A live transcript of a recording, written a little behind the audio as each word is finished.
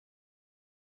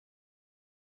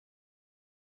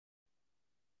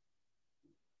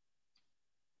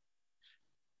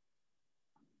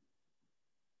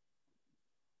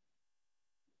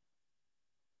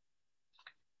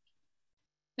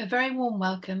A very warm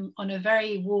welcome on a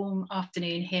very warm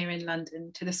afternoon here in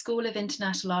London to the School of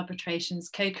International Arbitration's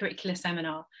co-curricular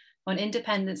seminar on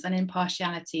Independence and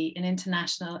Impartiality in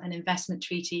International and Investment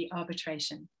Treaty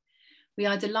Arbitration. We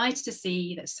are delighted to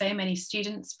see that so many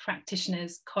students,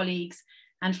 practitioners, colleagues,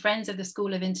 and friends of the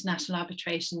School of International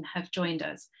Arbitration have joined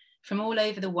us from all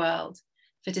over the world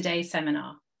for today's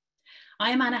seminar. I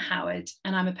am Anna Howard,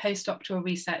 and I'm a postdoctoral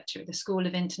researcher at the School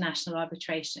of International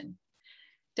Arbitration.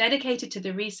 Dedicated to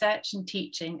the research and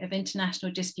teaching of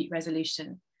international dispute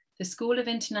resolution, the School of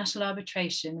International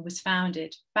Arbitration was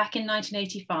founded back in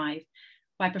 1985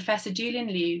 by Professor Julian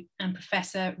Liu and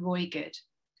Professor Roy Good.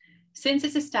 Since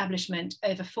its establishment,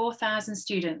 over 4,000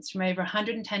 students from over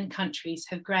 110 countries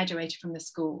have graduated from the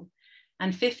school,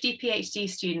 and 50 PhD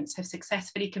students have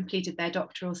successfully completed their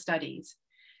doctoral studies.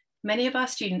 Many of our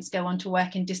students go on to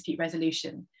work in dispute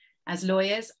resolution as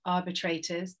lawyers,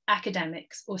 arbitrators,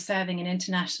 academics, or serving in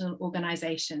international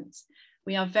organizations.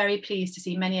 We are very pleased to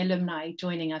see many alumni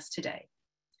joining us today.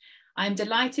 I am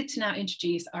delighted to now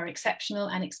introduce our exceptional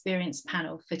and experienced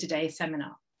panel for today's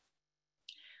seminar.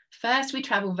 First, we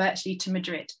travel virtually to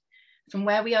Madrid, from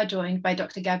where we are joined by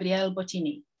Dr. Gabriel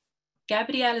Bottini.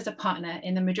 Gabriel is a partner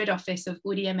in the Madrid office of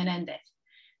Uría Menéndez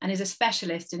and is a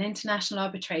specialist in international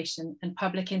arbitration and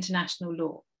public international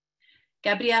law.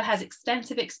 Gabriel has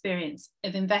extensive experience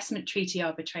of investment treaty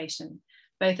arbitration,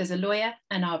 both as a lawyer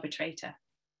and arbitrator.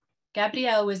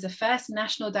 Gabriel was the first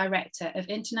National Director of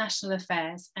International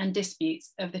Affairs and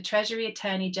Disputes of the Treasury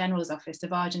Attorney General's Office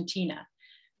of Argentina,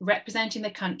 representing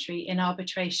the country in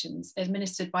arbitrations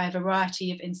administered by a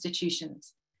variety of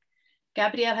institutions.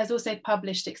 Gabriel has also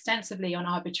published extensively on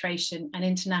arbitration and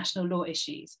international law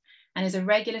issues, and is a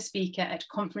regular speaker at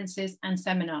conferences and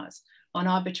seminars on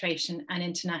arbitration and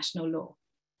international law.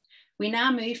 We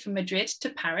now move from Madrid to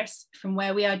Paris, from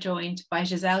where we are joined by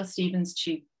Gisèle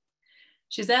Stephens-Chu.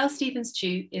 Gisèle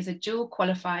Stephens-Chu is a dual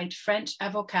qualified French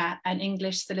avocat and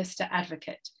English solicitor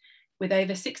advocate with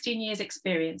over 16 years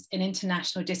experience in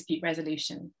international dispute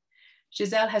resolution.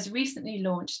 Gisèle has recently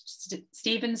launched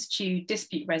Stephens-Chu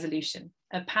Dispute Resolution,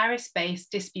 a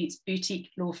Paris-based disputes boutique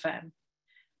law firm.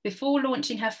 Before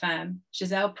launching her firm,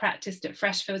 Gisèle practiced at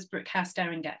Freshfields Brookhouse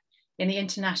Deringer in the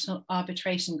International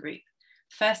Arbitration Group,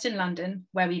 first in London,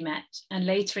 where we met, and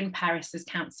later in Paris as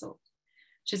counsel.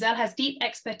 Gisèle has deep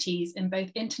expertise in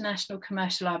both international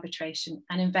commercial arbitration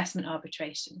and investment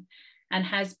arbitration, and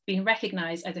has been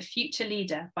recognised as a future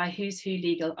leader by Who's Who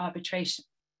Legal Arbitration.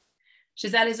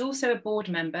 Gisèle is also a board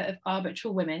member of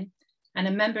Arbitral Women and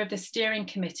a member of the steering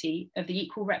committee of the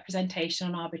Equal Representation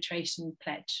on Arbitration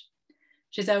Pledge.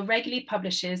 Gisèle regularly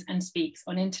publishes and speaks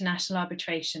on international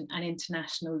arbitration and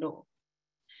international law.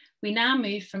 We now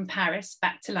move from Paris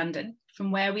back to London,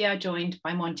 from where we are joined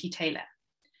by Monty Taylor.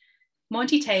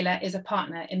 Monty Taylor is a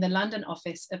partner in the London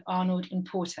office of Arnold and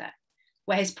Porter,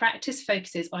 where his practice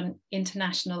focuses on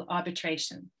international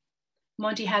arbitration.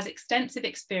 Monty has extensive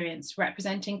experience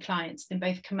representing clients in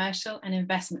both commercial and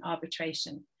investment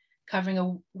arbitration, covering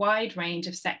a wide range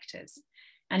of sectors,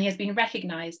 and he has been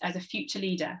recognised as a future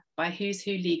leader by Who's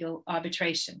Who Legal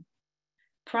Arbitration.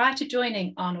 Prior to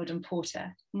joining Arnold and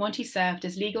Porter, Monty served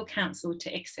as legal counsel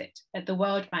to ICSID at the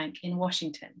World Bank in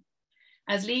Washington.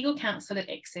 As legal counsel at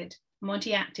ICSID,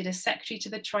 Monty acted as secretary to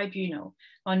the tribunal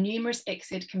on numerous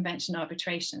ICSID convention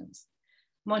arbitrations.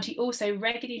 Monty also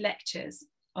regularly lectures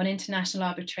on international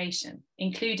arbitration,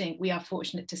 including, we are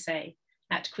fortunate to say,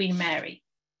 at Queen Mary.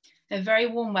 A very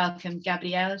warm welcome,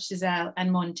 Gabriel, Gisèle,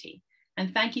 and Monty,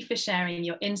 and thank you for sharing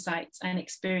your insights and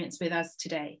experience with us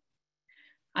today.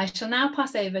 I shall now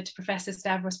pass over to Professor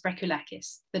Stavros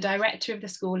Brekoulakis, the Director of the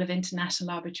School of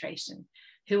International Arbitration,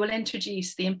 who will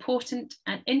introduce the important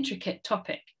and intricate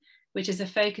topic, which is the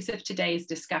focus of today's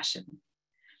discussion.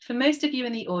 For most of you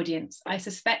in the audience, I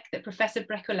suspect that Professor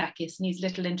Brekoulakis needs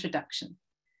little introduction.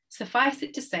 Suffice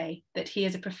it to say that he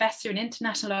is a professor in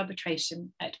international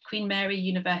arbitration at Queen Mary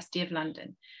University of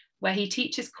London, where he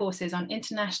teaches courses on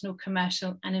international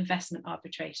commercial and investment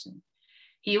arbitration.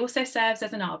 He also serves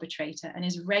as an arbitrator and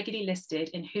is regularly listed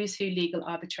in Who's Who Legal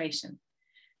Arbitration.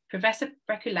 Professor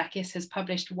Brekoulakis has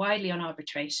published widely on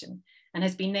arbitration and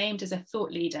has been named as a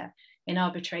thought leader in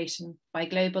arbitration by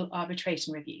Global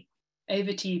Arbitration Review.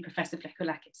 Over to you, Professor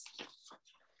Brekoulakis.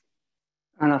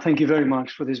 Anna, thank you very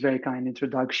much for this very kind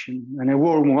introduction and a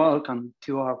warm welcome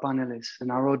to our panelists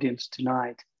and our audience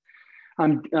tonight.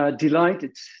 I'm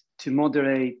delighted to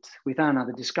moderate with Anna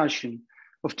the discussion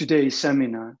of today's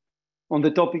seminar on the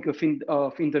topic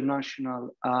of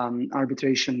international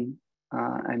arbitration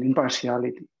and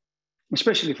impartiality,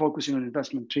 especially focusing on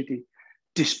investment treaty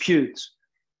disputes.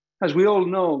 As we all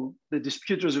know, the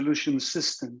dispute resolution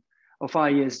system of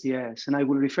ISDS, and I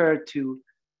will refer to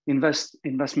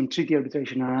investment treaty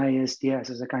arbitration and ISDS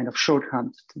as a kind of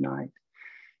shorthand tonight,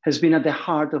 has been at the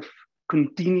heart of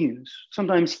continuous,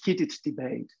 sometimes heated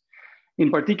debate,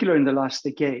 in particular in the last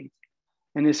decade,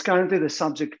 and is currently the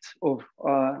subject of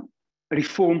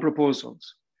reform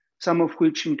proposals, some of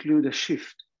which include a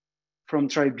shift from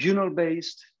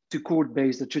tribunal-based to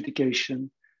court-based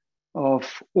adjudication of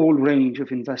all range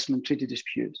of investment treaty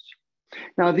disputes.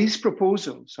 Now, these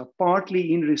proposals are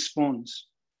partly in response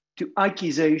to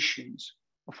accusations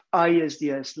of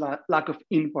ISDS lack of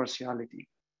impartiality.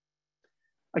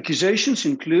 Accusations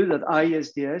include that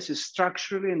ISDS is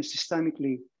structurally and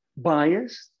systemically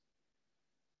biased,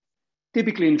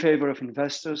 typically in favor of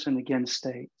investors and against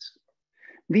states.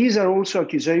 These are also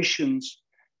accusations.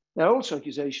 There are also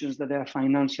accusations that there are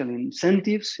financial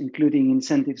incentives, including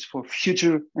incentives for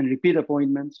future and repeat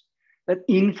appointments, that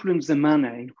influence the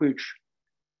manner in which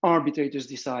arbitrators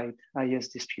decide IS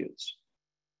disputes.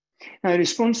 Now, in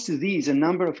response to these, a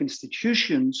number of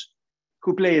institutions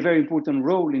who play a very important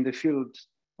role in the field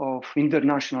of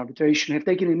international arbitration have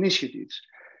taken initiatives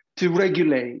to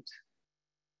regulate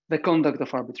the conduct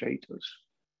of arbitrators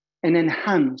and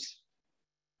enhance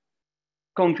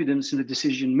confidence in the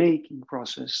decision-making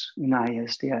process in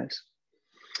ISDS.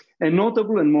 A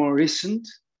notable and more recent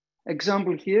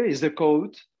example here is the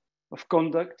Code of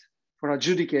Conduct for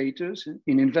Adjudicators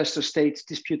in Investor States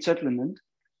Dispute Settlement,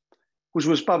 which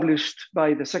was published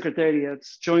by the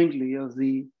Secretariats jointly of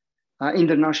the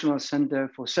International Center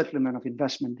for Settlement of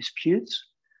Investment Disputes,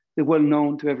 the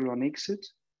well-known to everyone ICSID,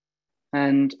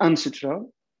 and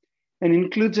UNCITRAL, and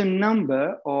includes a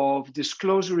number of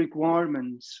disclosure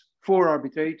requirements for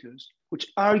arbitrators, which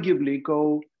arguably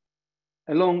go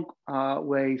a long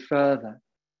way further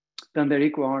than the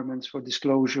requirements for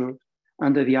disclosure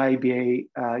under the IBA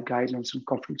guidelines on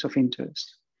conflicts of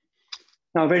interest.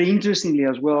 Now, very interestingly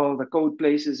as well, the code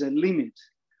places a limit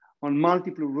on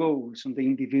multiple roles on the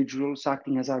individuals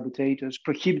acting as arbitrators,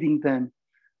 prohibiting them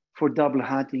for double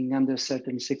hatting under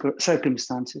certain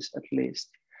circumstances at least.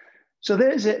 So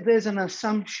there's an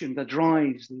assumption that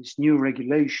drives this new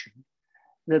regulation,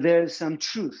 that there's some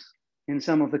truth in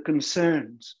some of the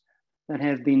concerns that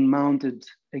have been mounted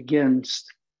against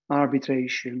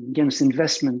arbitration, against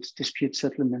investment dispute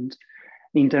settlement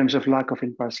in terms of lack of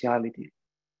impartiality.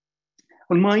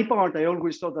 On my part, I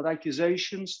always thought that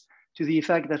accusations to the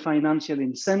effect that financial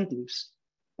incentives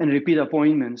and repeat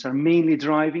appointments are mainly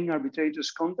driving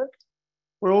arbitrators' conduct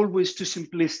were always too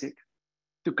simplistic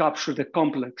to capture the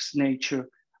complex nature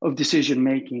of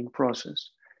decision-making process.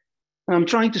 And I'm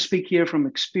trying to speak here from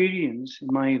experience in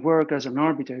my work as an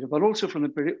arbitrator, but also from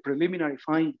the preliminary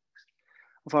findings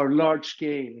of our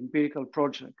large-scale empirical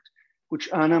project, which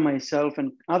Anna, myself,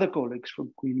 and other colleagues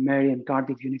from Queen Mary and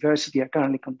Cardiff University are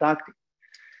currently conducting.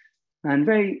 And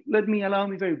allow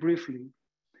me very briefly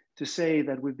to say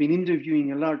that we've been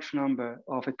interviewing a large number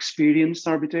of experienced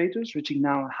arbitrators, reaching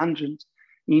now 100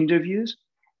 interviews.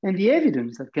 And the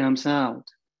evidence that comes out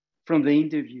from the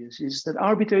interviews is that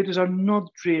arbitrators are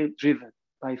not driven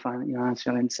by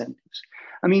financial incentives.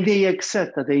 I mean, they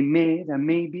accept that there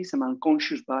may be some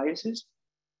unconscious biases,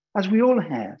 as we all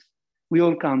have. We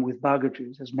all come with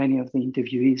baggages, as many of the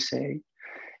interviewees say,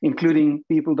 including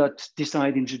people that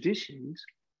decide in judiciaries.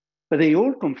 But they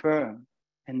all confirm,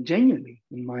 and genuinely,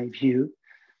 in my view,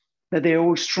 that they're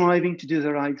all striving to do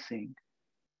the right thing,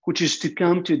 which is to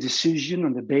come to a decision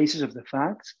on the basis of the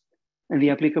facts and the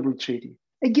applicable treaty.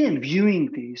 Again,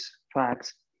 viewing these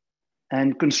facts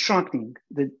and constructing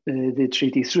the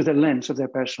treaty through the lens of their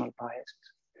personal biases.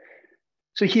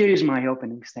 So here is my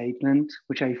opening statement,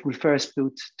 which I will first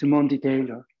put to Monty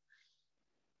Taylor.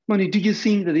 Monty, do you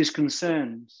think that these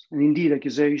concerns, and indeed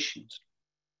accusations,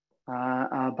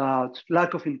 about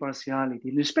lack of impartiality,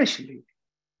 and especially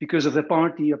because of the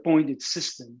party-appointed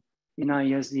system in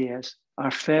ISDS,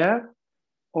 are fair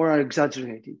or are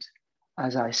exaggerated,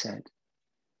 as I said?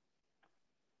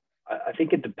 I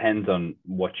think it depends on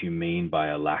what you mean by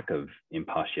a lack of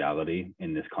impartiality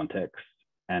in this context.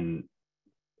 And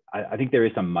I think there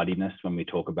is some muddiness when we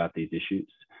talk about these issues.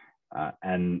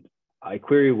 And I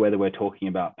query whether we're talking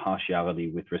about partiality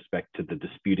with respect to the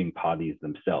disputing parties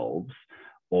themselves,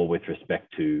 or with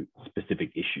respect to specific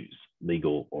issues,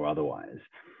 legal or otherwise.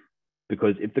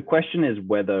 Because if the question is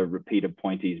whether repeat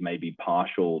appointees may be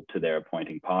partial to their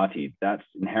appointing party, that's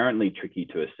inherently tricky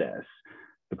to assess,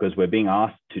 because we're being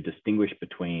asked to distinguish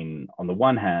between, on the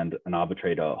one hand, an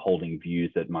arbitrator holding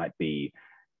views that might be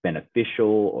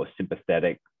beneficial or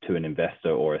sympathetic to an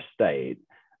investor or a state,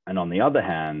 and on the other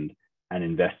hand, an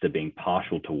investor being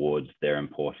partial towards their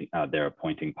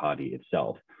appointing party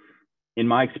itself. In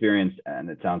my experience, and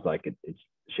it sounds like it's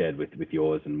shared with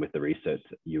yours and with the research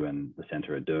that you and the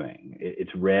center are doing,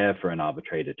 it's rare for an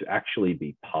arbitrator to actually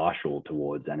be partial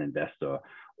towards an investor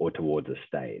or towards a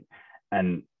state.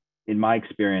 And in my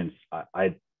experience,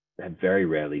 I have very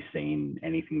rarely seen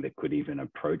anything that could even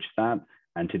approach that.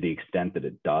 And to the extent that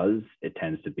it does, it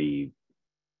tends to be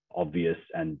obvious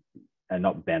and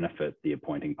not benefit the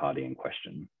appointing party in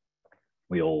question.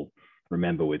 We all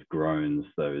remember with groans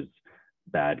those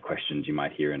bad questions you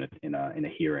might hear in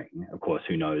a hearing. Of course,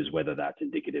 who knows whether that's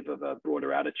indicative of a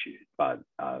broader attitude, but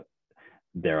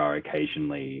there are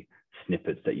occasionally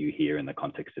snippets that you hear in the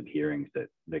context of hearings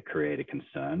that create a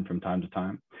concern from time to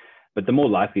time. But the more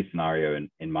likely scenario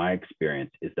in my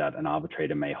experience is that an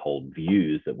arbitrator may hold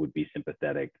views that would be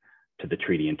sympathetic to the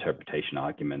treaty interpretation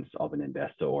arguments of an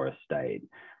investor or a state.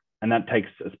 And that takes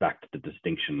us back to the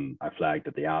distinction I flagged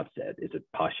at the outset. Is it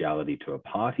partiality to a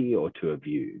party or to a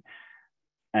view?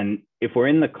 And if we're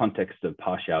in the context of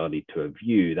partiality to a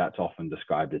view, that's often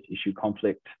described as issue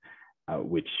conflict,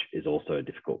 which is also a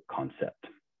difficult concept.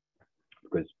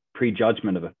 Because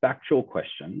prejudgment of a factual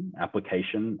question,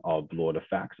 application of law to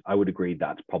facts, I would agree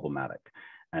that's problematic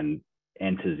and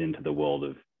enters into the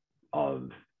world of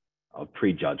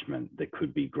prejudgment that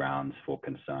could be grounds for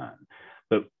concern.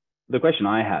 But the question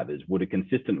I have is, would a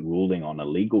consistent ruling on a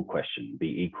legal question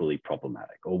be equally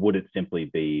problematic, or would it simply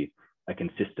be a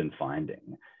consistent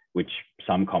finding, which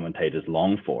some commentators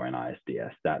long for in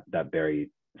ISDS, that very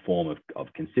form of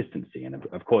consistency? And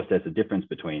of course, there's a difference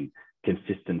between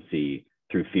consistency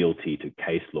through fealty to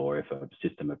case law if a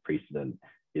system of precedent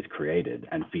is created,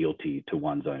 and fealty to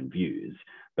one's own views.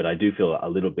 But I do feel a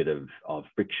little bit of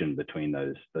friction between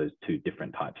those two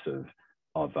different types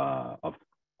of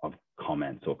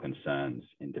comments or concerns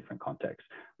in different contexts.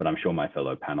 But I'm sure my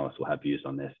fellow panelists will have views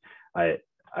on this. I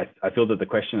feel that the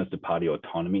question as to party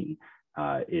autonomy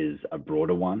is a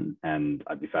broader one, and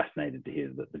I'd be fascinated to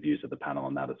hear the views of the panel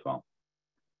on that as well.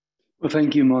 Well,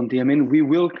 thank you, Monty. I mean, we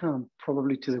will come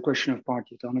probably to the question of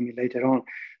party autonomy later on,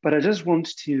 but I just want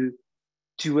to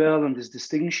dwell on this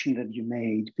distinction that you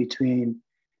made between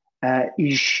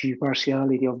issue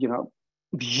partiality of,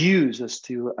 views as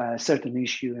to a certain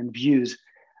issue and views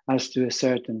as to a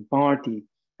certain party.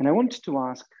 And I wanted to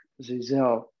ask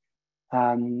Gisèle,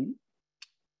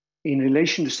 in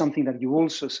relation to something that you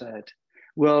also said,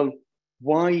 well,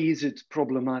 why is it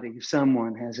problematic if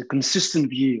someone has a consistent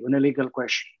view on a legal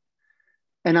question?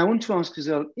 And I want to ask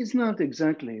Gisèle, isn't that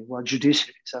exactly what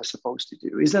judiciaries are supposed to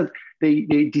do? Is that they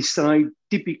decide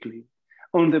typically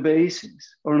on the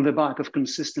basis or on the back of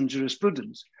consistent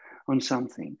jurisprudence on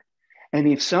something? And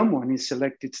if someone is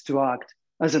selected to act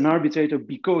as an arbitrator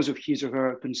because of his or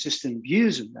her consistent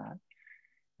views on that,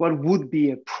 what would be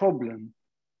a problem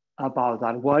about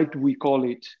that? Why do we call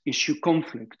it issue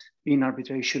conflict in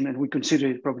arbitration and we consider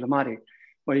it problematic,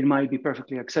 but it might be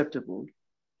perfectly acceptable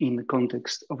in the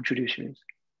context of judiciaries?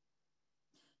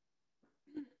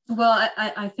 Well,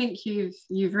 I think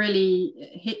you've really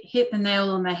hit the nail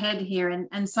on the head here,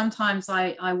 and sometimes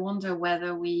I wonder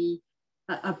whether we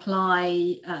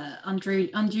apply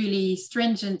unduly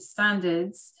stringent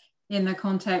standards in the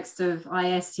context of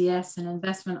ISDS and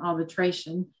investment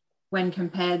arbitration when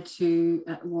compared to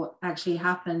what actually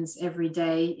happens every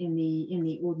day in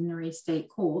the ordinary state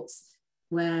courts,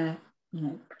 where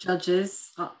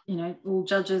judges, all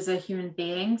judges are human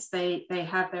beings. They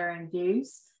have their own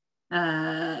views,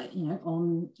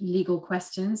 on legal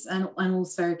questions and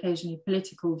also occasionally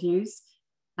political views,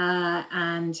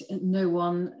 and no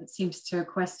one seems to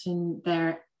question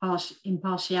their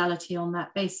impartiality on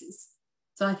that basis.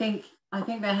 So I think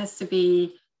there has to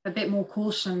be a bit more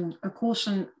caution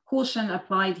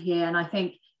applied here, and I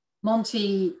think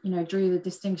Monty, drew the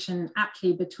distinction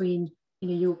aptly between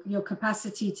your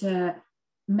capacity to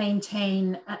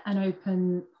maintain an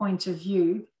open point of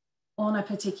view on a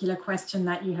particular question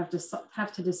that you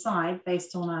have to decide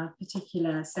based on a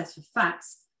particular set of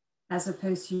facts, as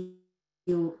opposed to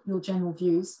your general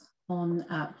views on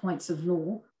points of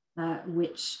law,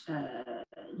 which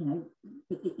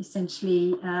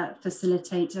essentially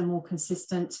facilitate a more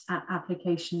consistent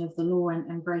application of the law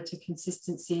and greater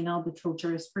consistency in arbitral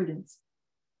jurisprudence.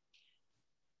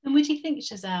 And would you think,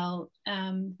 Gisèle,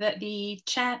 that the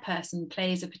chairperson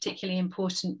plays a particularly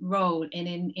important role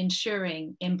in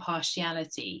ensuring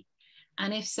impartiality?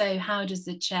 And if so, how does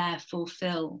the chair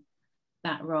fulfill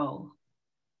that role?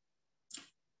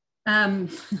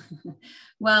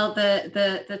 Well,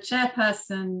 the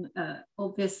chairperson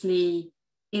obviously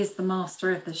is the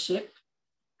master of the ship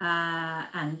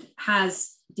and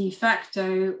has de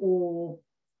facto or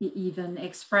even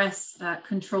express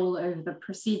control over the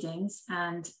proceedings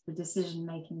and the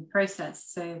decision-making process.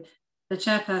 So the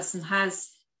chairperson has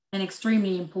an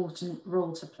extremely important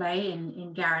role to play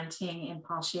in guaranteeing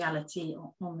impartiality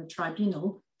on the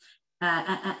tribunal.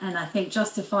 And I think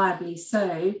justifiably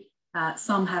so,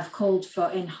 some have called for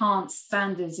enhanced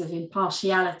standards of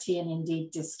impartiality and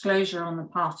indeed disclosure on the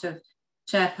part of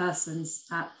chairpersons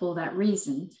for that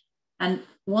reason. And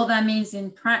what that means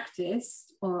in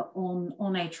practice or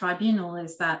on a tribunal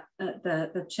is that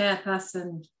the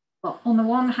chairperson, well, on the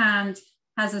one hand,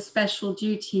 has a special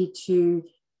duty to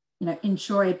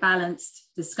ensure a balanced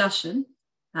discussion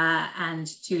and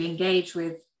to engage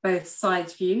with both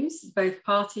sides' views, both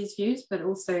parties' views, but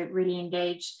also really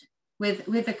engage with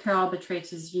the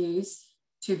co-arbitrators' views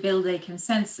to build a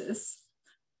consensus.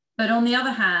 But on the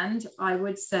other hand, I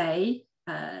would say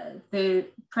the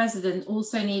president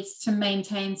also needs to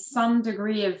maintain some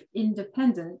degree of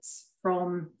independence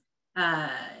from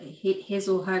his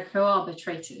or her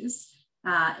co-arbitrators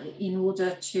in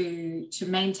order to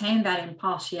maintain that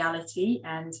impartiality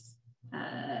and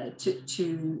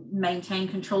to maintain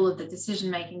control of the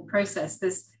decision-making process.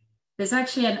 There's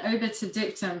actually an obiter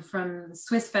dictum from the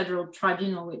Swiss Federal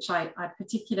Tribunal, which I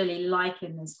particularly like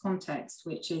in this context,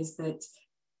 which is that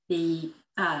the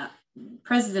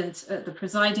president, the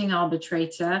presiding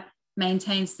arbitrator,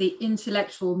 maintains the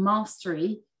intellectual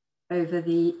mastery over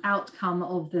the outcome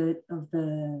of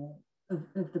the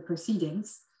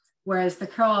proceedings, whereas the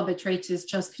co-arbitrators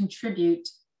just contribute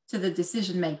to the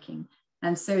decision-making.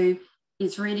 And so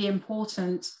it's really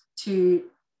important to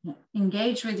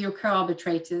engage with your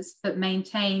co-arbitrators, but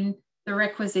maintain the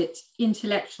requisite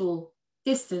intellectual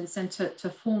distance and to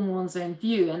form one's own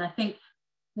view. And I think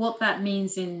what that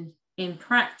means in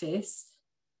practice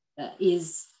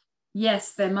is,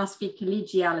 yes, there must be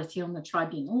collegiality on the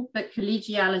tribunal, but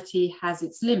collegiality has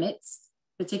its limits,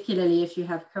 particularly if you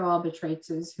have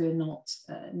co-arbitrators who are not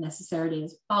necessarily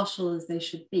as partial as they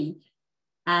should be.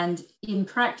 And in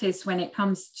practice, when it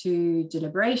comes to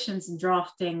deliberations and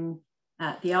drafting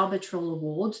the arbitral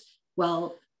award,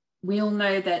 well, we all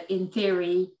know that in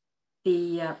theory,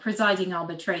 the presiding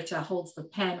arbitrator holds the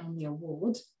pen on the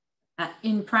award.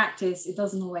 In practice, it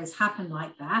doesn't always happen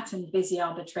like that, and busy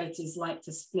arbitrators like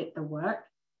to split the work.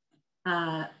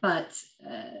 But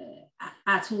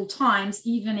at all times,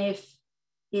 even if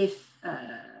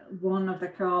one of the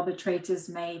co-arbitrators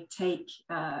may take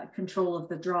control of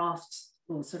the draft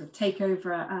or sort of take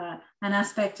over an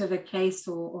aspect of a case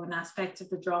or an aspect of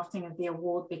the drafting of the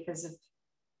award because of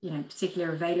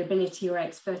particular availability or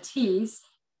expertise,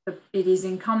 it is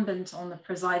incumbent on the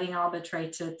presiding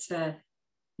arbitrator to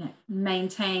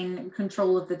maintain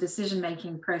control of the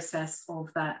decision-making process of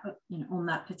that, on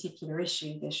that particular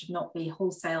issue. There should not be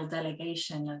wholesale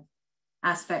delegation of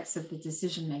aspects of the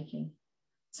decision-making.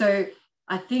 So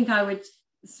I think I would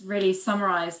really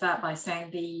summarize that by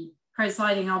saying the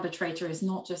presiding arbitrator is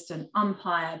not just an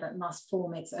umpire, but must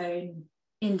form its own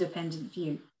independent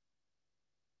view.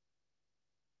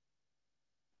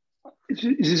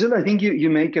 Gisèle, I think you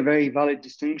make a very valid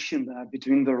distinction there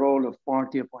between the role of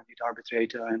party-appointed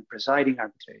arbitrator and presiding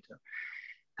arbitrator.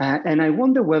 And I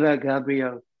wonder whether,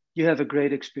 Gabriel, you have a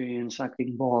great experience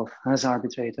acting both as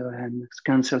arbitrator and as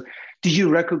counsel. Do you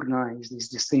recognize this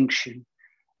distinction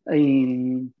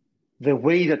in the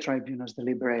way that tribunals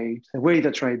deliberate, the way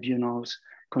that tribunals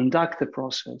conduct the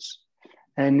process?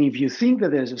 And if you think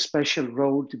that there's a special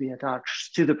role to be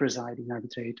attached to the presiding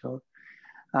arbitrator,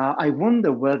 I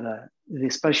wonder whether the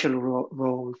special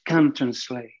role can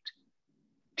translate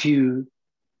to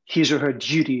his or her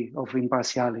duty of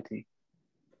impartiality.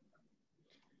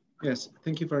 Yes,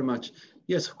 thank you very much.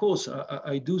 Yes, of course,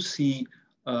 I do see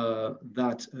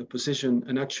that position,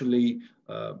 and actually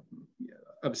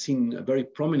I've seen very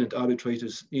prominent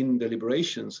arbitrators in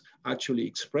deliberations actually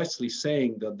expressly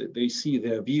saying that they see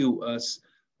their view as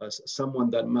someone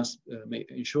that must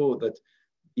ensure that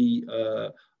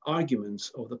the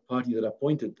arguments of the party that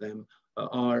appointed them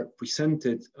are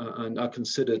presented and are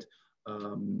considered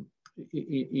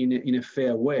in a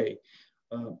fair way.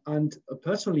 And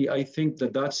personally, I think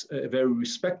that that's a very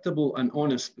respectable and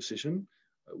honest position,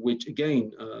 which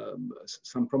again,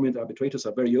 some prominent arbitrators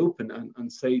are very open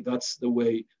and say that's the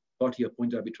way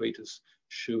party-appointed arbitrators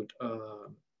should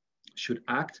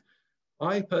act.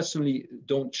 I personally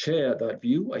don't share that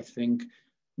view. I think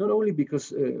not only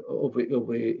because of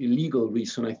a legal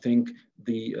reason, I think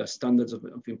the standards of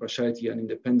impartiality and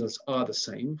independence are the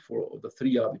same for the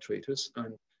three arbitrators,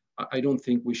 and I don't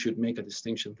think we should make a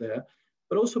distinction there.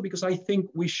 But also because I think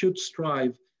we should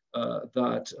strive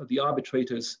that the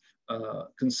arbitrators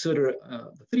consider,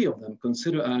 the three of them,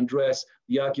 consider and address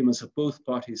the arguments of both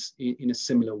parties in a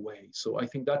similar way. So I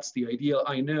think that's the ideal.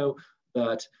 I know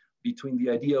that between the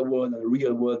ideal world and the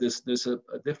real world, there's a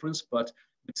difference, but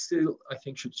but still, I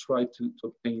think should try to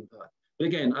obtain that. But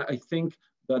again, I think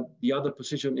that the other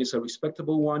position is a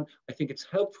respectable one. I think it's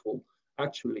helpful,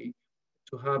 actually,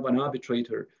 to have an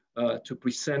arbitrator to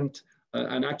present,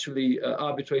 and actually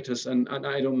arbitrators, and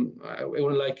I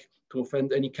wouldn't like to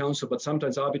offend any counsel, but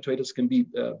sometimes arbitrators can be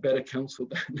better counsel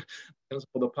than counsel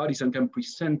for the parties and can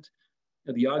present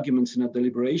the arguments in a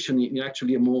deliberation in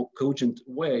actually a more cogent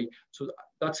way. So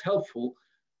that's helpful.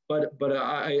 But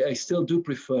I still do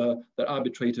prefer that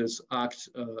arbitrators act,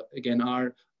 again,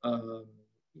 are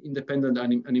independent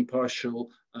and impartial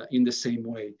in the same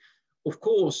way. Of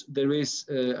course, there is,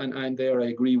 and there I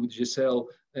agree with Gisèle,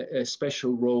 a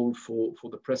special role for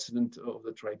the president of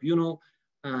the tribunal.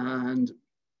 And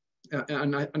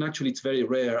actually, it's very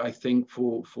rare, I think,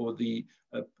 for the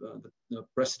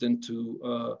president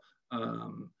to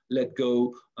let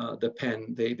go the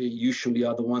pen. They usually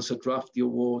are the ones that draft the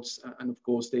awards, and of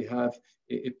course they have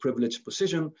a privileged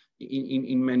position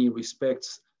in many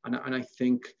respects. And I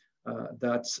think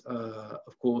that's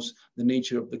of course the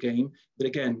nature of the game. But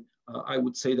again, I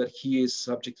would say that he is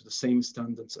subject to the same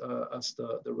standards as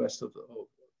the rest of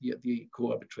the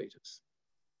co-arbitrators.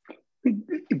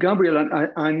 Gabriel,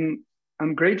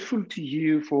 I'm grateful to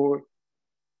you for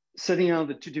setting out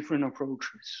the two different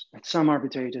approaches that some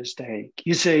arbitrators take.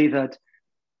 You say that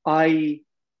I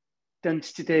tend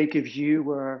to take a view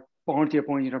where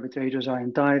party-appointed arbitrators are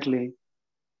entirely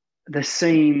the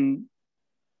same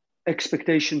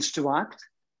expectations to act,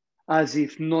 as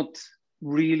if not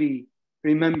really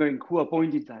remembering who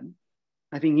appointed them.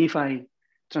 I think if I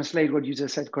translate what you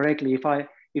just said correctly,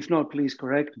 if not, please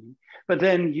correct me. But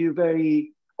then you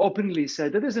very openly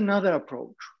said that there's another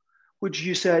approach, which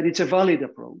you said it's a valid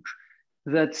approach,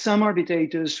 that some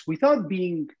arbitrators, without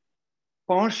being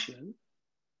partial,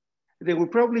 they will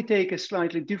probably take a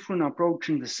slightly different approach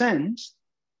in the sense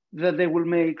that they will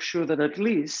make sure that at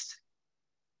least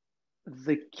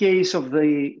the case of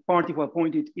the party who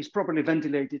appointed is properly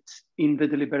ventilated in the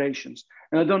deliberations.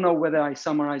 And I don't know whether I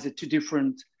summarize it two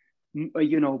different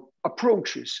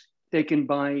approaches taken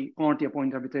by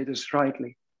party-appointed arbitrators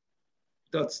rightly.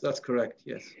 That's correct,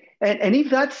 yes. And if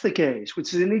that's the case,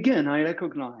 which is, again, I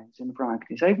recognize in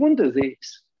practice, I wonder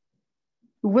this,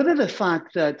 whether the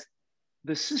fact that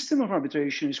the system of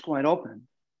arbitration is quite open,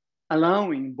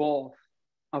 allowing both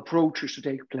approaches to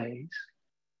take place,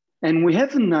 and we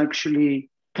haven't actually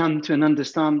come to an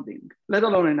understanding, let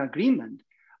alone an agreement,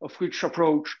 of which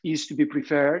approach is to be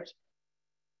preferred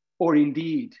or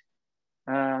indeed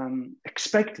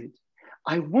expected.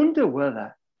 I wonder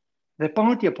whether the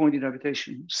party-appointed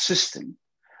arbitration system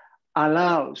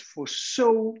allows for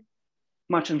so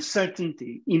much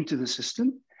uncertainty into the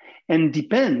system and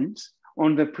depends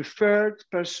on the preferred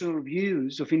personal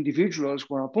views of individuals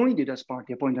who are appointed as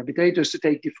party-appointed arbitrators to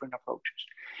take different approaches,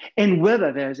 and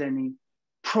whether there's any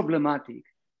problematic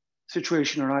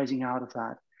situation arising out of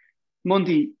that.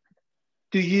 Monty,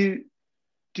 do you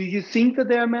think that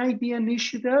there might be an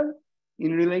issue there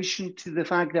in relation to the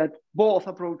fact that both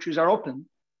approaches are open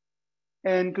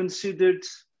and considered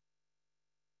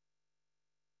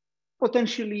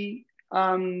potentially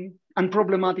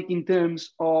unproblematic in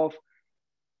terms of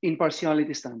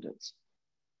impartiality standards?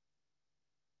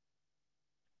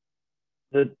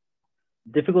 The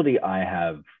difficulty I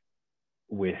have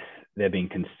with there being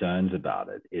concerns about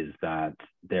it is that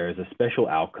there is a special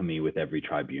alchemy with every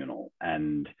tribunal,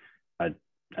 and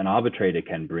an arbitrator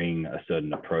can bring a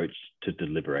certain approach to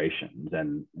deliberations,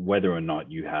 and whether or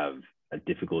not you have a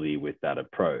difficulty with that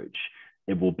approach,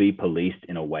 it will be policed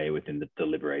in a way within the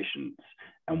deliberations,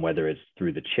 and whether it's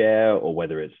through the chair or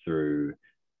whether it's through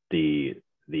the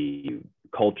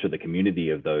culture, the community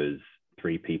of those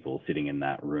three people sitting in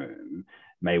that room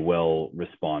may well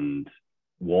respond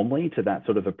warmly to that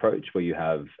sort of approach, where you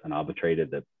have an arbitrator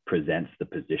that presents the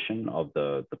position of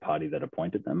the party that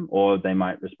appointed them, or they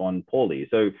might respond poorly.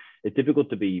 So it's difficult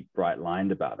to be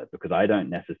bright-lined about it, because I don't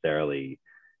necessarily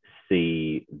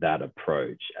see that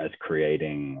approach as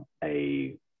creating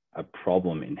a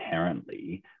problem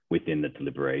inherently within the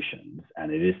deliberations.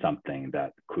 And it is something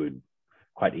that could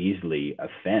quite easily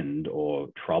offend or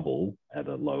trouble at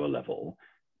a lower level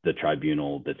the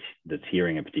tribunal that's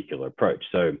hearing a particular approach.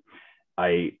 So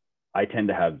I tend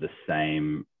to have the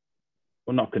same,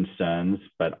 well, not concerns,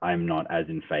 but I'm not as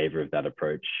in favor of that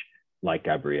approach like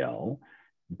Gabriel,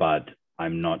 but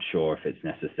I'm not sure if it's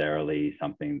necessarily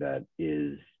something that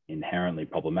is inherently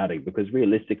problematic, because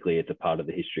realistically it's a part of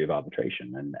the history of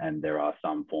arbitration, and there are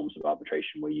some forms of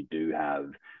arbitration where you do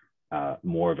have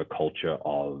more of a culture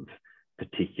of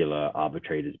particular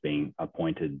arbitrators being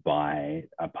appointed by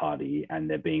a party, and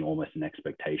there being almost an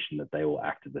expectation that they will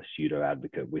act as a pseudo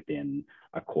advocate within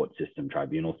a court system,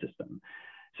 tribunal system.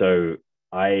 So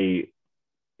I,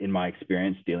 in my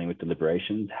experience dealing with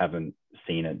deliberations, haven't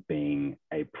seen it being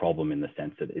a problem in the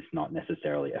sense that it's not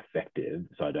necessarily effective.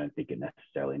 So I don't think it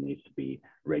necessarily needs to be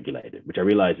regulated, which I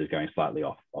realize is going slightly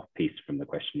off piece from the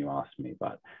question you asked me,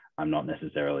 but I'm not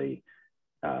necessarily,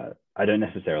 I don't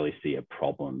necessarily see a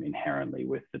problem inherently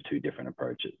with the two different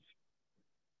approaches.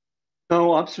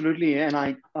 No, absolutely.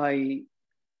 And I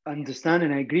understand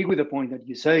and I agree with the point that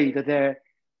you say that there are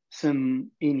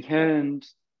some inherent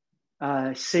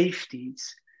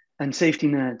safeties and safety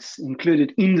nets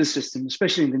included in the system,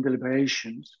 especially in the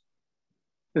deliberations,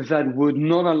 that would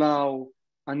not allow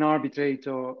an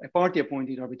arbitrator, a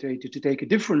party-appointed arbitrator, to take a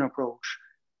different approach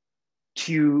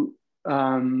to,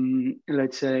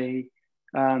 let's say,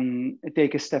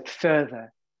 take a step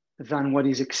further than what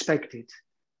is expected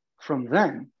from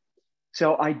them.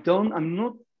 So I'm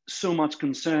not so much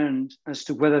concerned as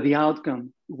to whether the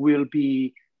outcome will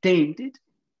be tainted.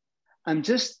 I'm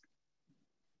just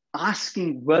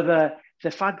asking whether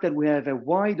the fact that we have a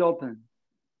wide open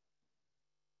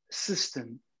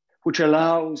system which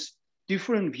allows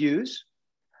different views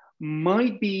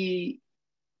might be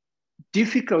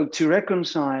difficult to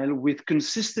reconcile with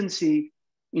consistency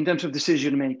in terms of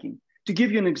decision making. To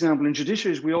give you an example, in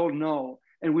judiciaries, we all know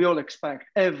and we all expect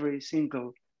every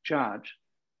single judge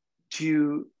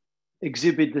to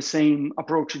exhibit the same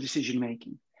approach to decision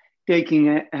making, taking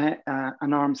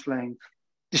an arm's length,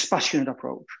 dispassionate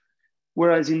approach.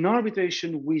 Whereas in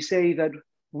arbitration, we say that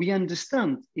we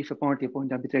understand if a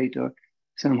party-appointed arbitrator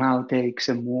somehow takes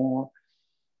a more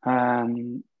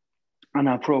an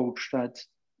approach that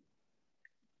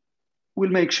will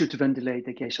make sure to ventilate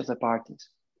the case of the parties.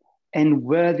 And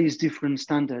where these different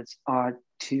standards are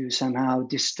to somehow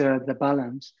disturb the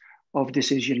balance of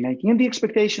decision making and the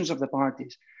expectations of the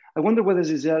parties. I wonder whether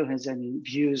Gisèle has any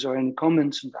views or any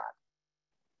comments on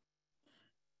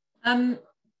that.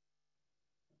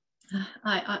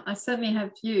 I certainly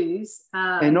have views.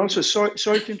 And also,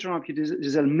 sorry to interrupt you,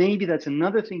 Gisèle, maybe that's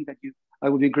another thing that I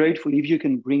would be grateful if you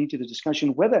can bring to the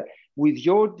discussion, whether with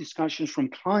your discussions from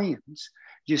clients,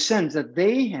 you sense that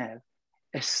they have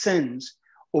a sense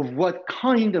of what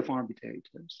kind of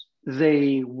arbitrators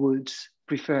they would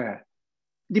prefer,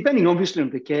 depending obviously on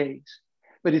the case.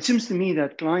 But it seems to me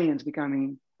that clients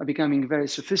are becoming very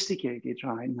sophisticated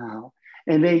right now,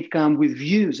 and they come with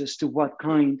views as to what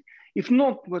kind, if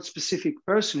not what specific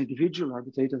person, individual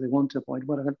arbitrator they want to appoint,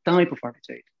 what type of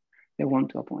arbitrator they want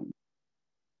to appoint.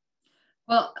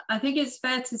 Well, I think it's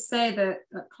fair to say that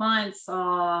clients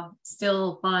are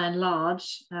still, by and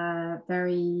large,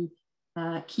 very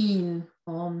keen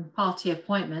on party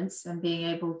appointments and being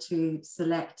able to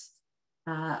select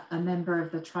a member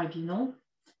of the tribunal.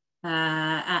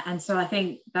 And so I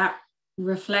think that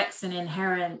reflects an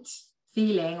inherent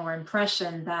feeling or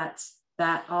impression that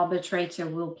that arbitrator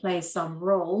will play some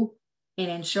role in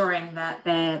ensuring that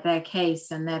their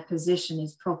case and their position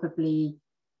is properly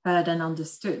heard and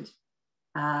understood.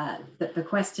 That the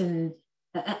question,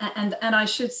 and I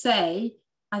should say,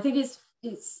 I think it's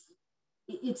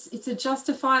a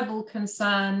justifiable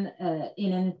concern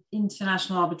in an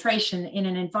international arbitration in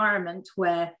an environment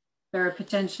where there are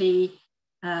potentially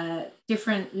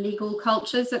different legal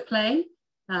cultures at play,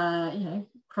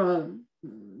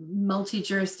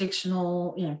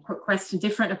 multi-jurisdictional, question,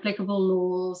 different applicable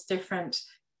laws, different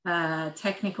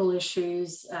technical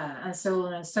issues, and so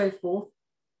on and so forth.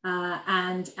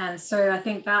 And so I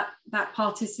think that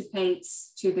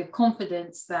participates to the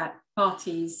confidence that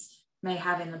parties may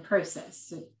have in the process,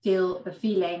 to feel the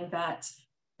feeling that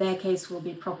their case will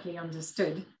be properly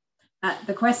understood.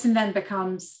 The question then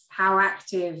becomes how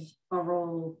active a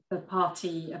role the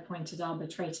party appointed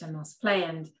arbitrator must play.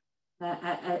 And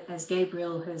as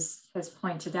Gabriel has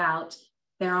pointed out,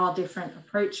 there are different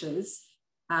approaches.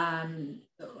 And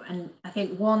I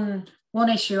think one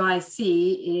issue I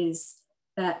see is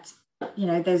that,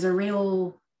 there's a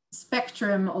real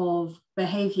spectrum of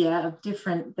behavior of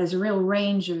different, there's a real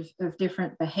range of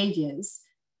different behaviors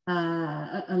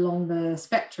along the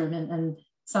spectrum, and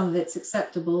some of it's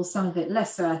acceptable, some of it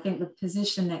less so. I think the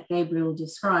position that Gabriel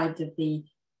described of the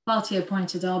party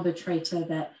appointed arbitrator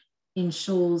that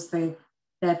ensures their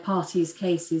party's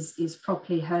case is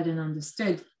properly heard and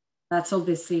understood, that's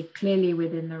obviously clearly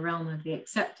within the realm of the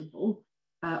acceptable.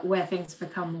 Where things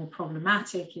become more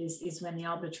problematic is when the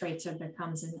arbitrator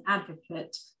becomes an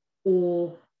advocate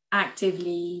or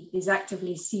is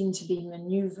actively seen to be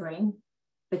maneuvering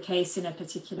the case in a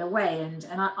particular way. And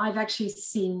I've actually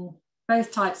seen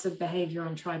both types of behavior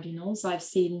on tribunals. I've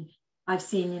seen,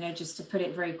 just to put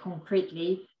it very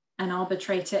concretely, an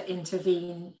arbitrator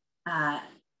intervene,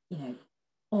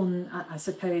 I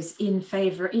suppose,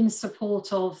 in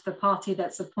support of the party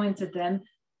that's appointed them,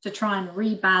 to try and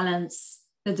rebalance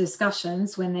the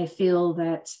discussions when they feel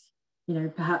that, you know,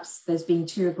 perhaps there's been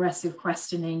too aggressive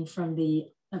questioning from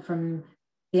the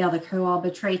other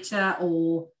co-arbitrator,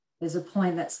 or there's a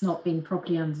point that's not been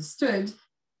properly understood.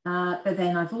 But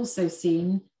then I've also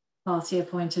seen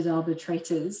party-appointed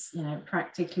arbitrators, you know,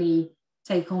 practically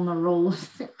take on the role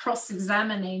of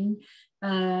cross-examining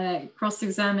the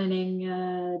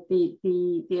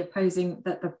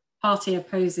party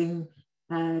opposing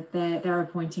their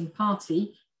appointing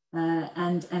party,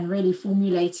 and really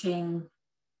formulating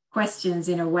questions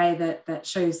in a way that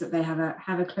shows that they have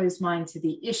a closed mind to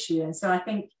the issue. And so I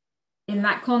think in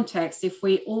that context, if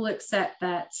we all accept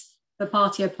that the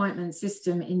party appointment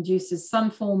system induces some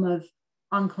form of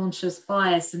unconscious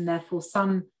bias, and therefore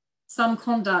some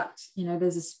conduct, you know,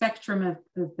 there's a spectrum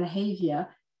of behavior,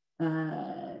 you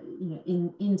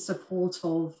know, in support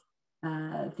of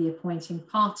the appointing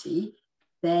party,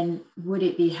 then would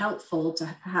it be helpful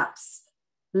to perhaps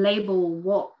label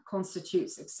what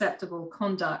constitutes acceptable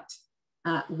conduct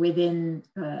within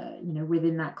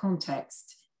that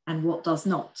context, and what does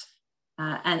not?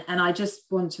 And I just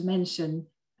want to mention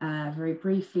very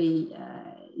briefly,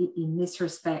 in this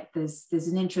respect, there's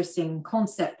an interesting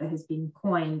concept that has been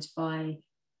coined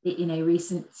in a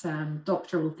recent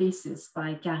doctoral thesis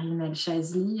by Karine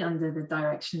El-Chazli under the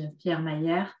direction of Pierre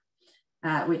Mayer,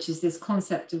 which is this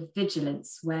concept of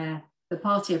vigilance, where the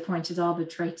party-appointed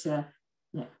arbitrator,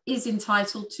 you know, is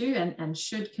entitled to and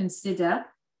should consider,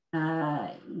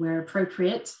 where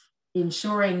appropriate,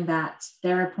 ensuring that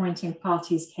their appointing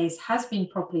party's case has been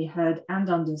properly heard and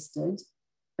understood,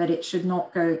 but it should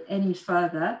not go any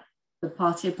further. The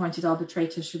party-appointed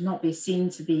arbitrator should not be seen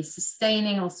to be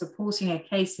sustaining or supporting a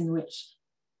case in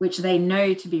which they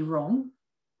know to be wrong,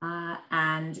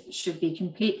 and should be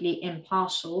completely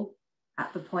impartial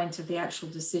at the point of the actual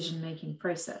decision-making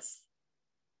process.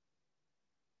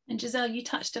 And Gisèle, you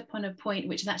touched upon a point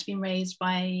which has actually been raised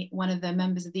by one of the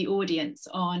members of the audience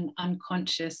on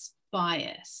unconscious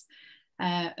bias,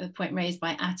 a point raised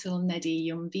by Atul Nedi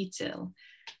Yomvitil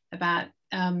about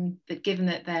that given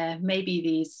that there may be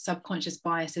these subconscious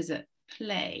biases at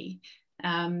play,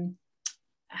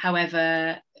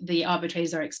 however, the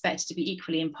arbitrators are expected to be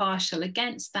equally impartial.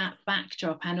 Against that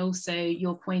backdrop, and also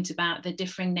your point about the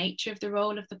differing nature of the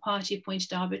role of the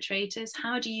party-appointed arbitrators,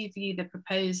 how do you view the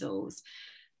proposals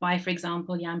by, for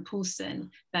example, Jan Poulsen,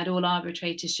 that all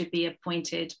arbitrators should be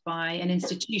appointed by an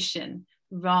institution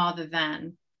rather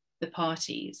than the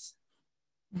parties?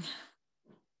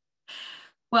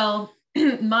 Well,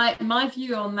 my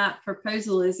view on that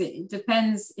proposal is it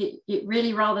depends. It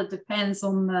really rather depends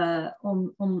on the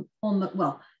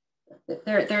well.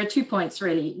 There are 2 points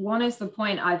really. One is the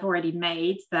point I've already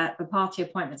made, that the party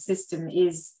appointment system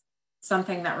is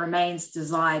something that remains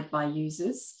desired by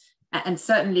users, and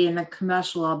certainly in the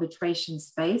commercial arbitration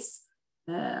space,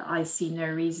 I see no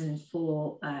reason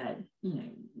for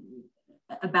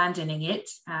abandoning it,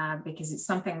 because it's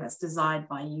something that's desired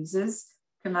by users.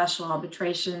 Commercial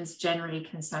arbitrations generally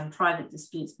concern private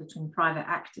disputes between private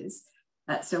actors.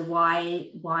 So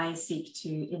why seek to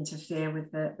interfere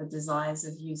with the desires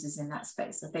of users in that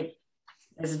space? I think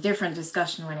there's a different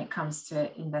discussion when it comes to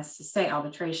investor-state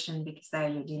arbitration, because there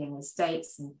you're dealing with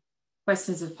states and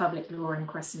questions of public law and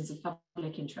questions of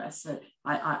public interest. So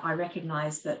I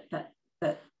recognize that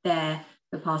there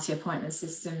the party appointment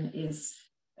system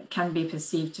can be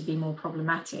perceived to be more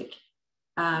problematic.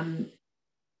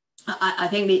 I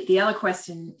think the other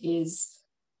question is,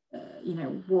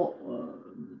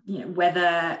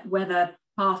 whether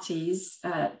parties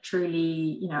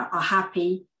truly, are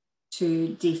happy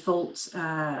to default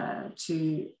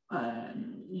to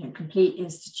complete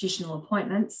institutional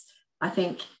appointments. I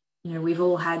think we've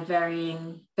all had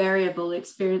variable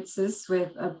experiences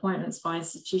with appointments by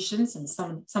institutions, and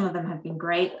some of them have been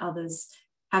great, others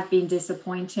have been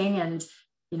disappointing, and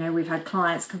we've had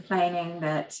clients complaining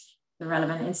that the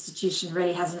relevant institution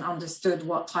really hasn't understood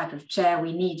what type of chair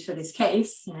we need for this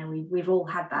case. We've all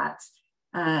had that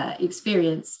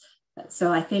experience.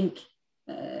 So I think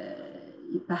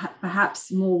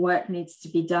perhaps more work needs to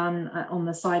be done on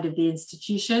the side of the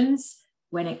institutions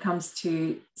when it comes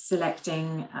to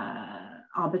selecting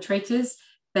arbitrators.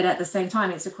 But at the same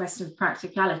time, it's a question of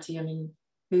practicality. I mean,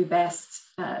 who best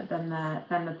than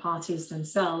the parties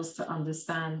themselves to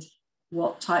understand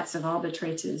what types of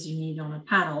arbitrators you need on a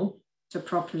panel to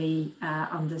properly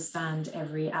understand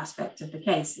every aspect of the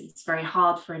case. It's very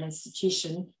hard for an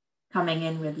institution coming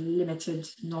in with limited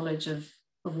knowledge of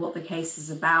what the case is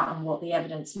about and what the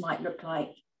evidence might look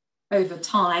like over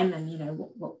time, and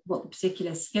what the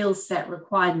particular skill set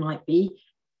required might be,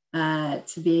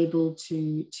 to be able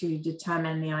to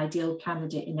determine the ideal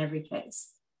candidate in every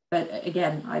case. But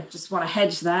again, I just want to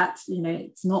hedge that. You know,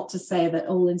 it's not to say that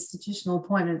all institutional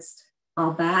appointments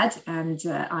are bad, and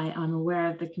I'm aware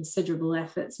of the considerable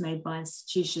efforts made by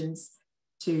institutions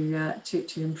to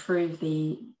improve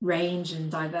the range and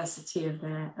diversity of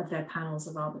their panels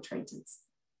of arbitrators.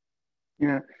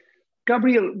 Yeah,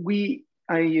 Gabriel,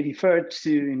 I referred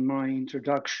to in my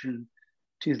introduction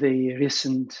to the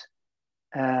recent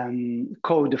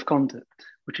code of conduct,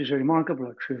 which is a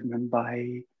remarkable achievement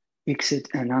by ICSID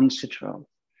and UNCITRAL.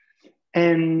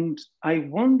 And I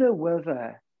wonder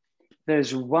whether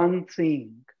there's one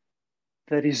thing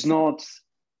that is not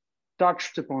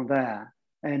touched upon there,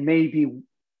 and maybe, you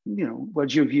know,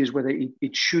 what's your views whether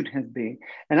it should have been.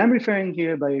 And I'm referring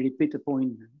here by repeat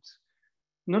appointments,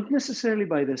 not necessarily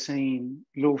by the same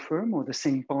law firm or the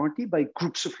same party, by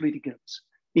groups of litigants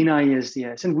in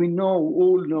ISDS. And we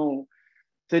all know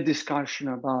the discussion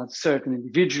about certain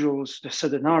individuals, the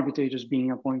certain arbitrators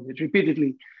being appointed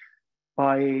repeatedly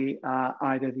by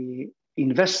either the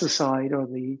investor side or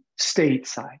the state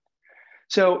side.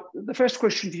 So the first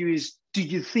question to you is, do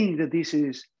you think that this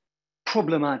is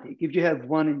problematic? If you have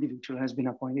one individual has been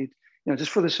appointed, you know,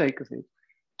 just for the sake of it,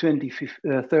 20,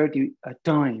 30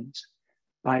 times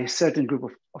by a certain group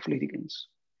of litigants.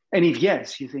 And if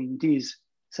yes, you think it is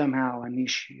somehow an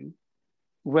issue,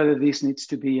 whether this needs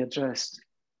to be addressed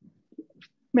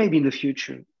maybe in the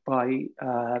future by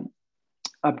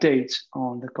updates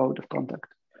on the code of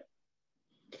conduct.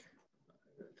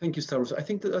 Thank you, Stavros. I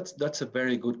think that's a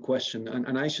very good question.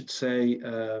 And I should say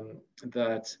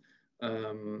that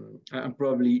I'm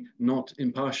probably not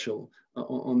impartial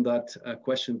on that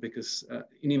question, because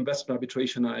in investment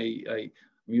arbitration, I'm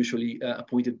usually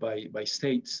appointed by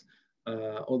states,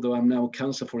 although I'm now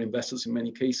counsel for investors in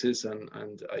many cases,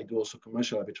 and I do also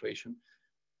commercial arbitration.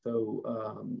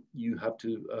 So you have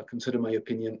to consider my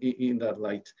opinion in that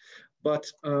light. But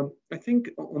I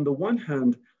think on the one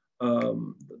hand,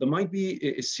 there might be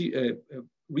a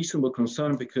reasonable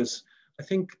concern, because I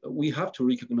think we have to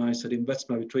recognize that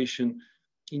investment arbitration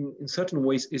in certain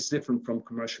ways is different from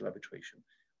commercial arbitration.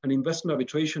 And investment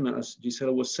arbitration, as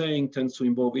Gisèle was saying, tends to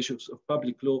involve issues of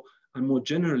public law and more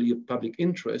generally of public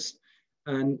interest,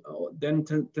 and then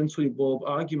tends to involve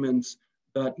arguments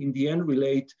that in the end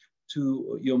relate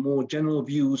to your more general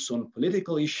views on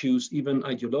political issues, even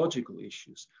ideological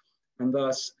issues. And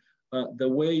thus, the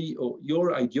way or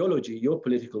your ideology, your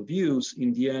political views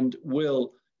in the end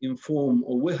will inform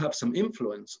or will have some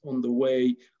influence on the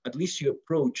way at least you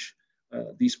approach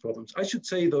these problems. I should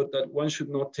say, though, that one should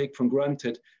not take for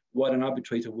granted what an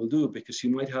arbitrator will do, because you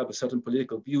might have a certain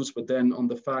political views, but then on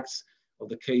the facts of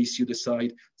the case you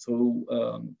decide.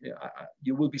 So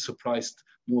you will be surprised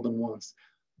more than once.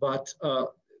 But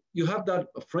you have that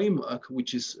framework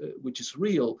which is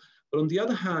real. But on the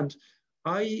other hand,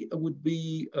 I would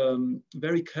be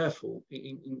very careful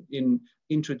in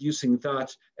introducing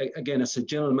that, again, as a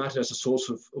general matter, as a source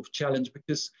of challenge,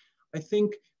 because I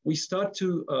think we start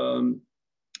to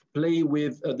play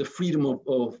with the freedom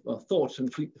of thought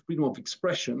and freedom of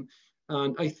expression.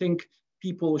 And I think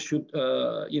people should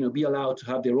be allowed to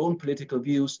have their own political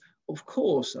views. Of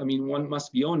course, I mean, one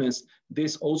must be honest,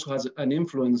 this also has an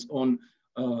influence on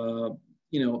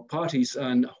parties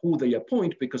and who they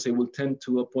appoint, because they will tend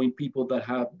to appoint people that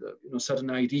have certain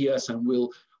ideas and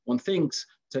will, one thinks,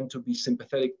 tend to be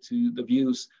sympathetic to the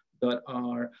views that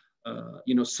are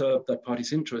serve that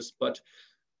party's interests. But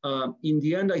in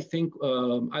the end, I think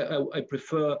I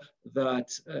prefer that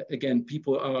again,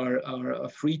 people are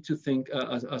free to think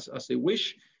as they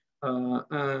wish,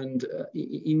 and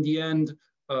in the end,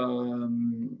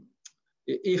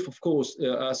 if of course,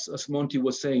 as Monty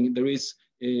was saying, there is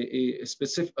a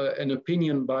specific an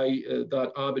opinion by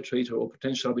that arbitrator or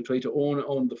potential arbitrator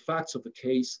on the facts of the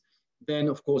case, then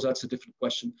of course that's a different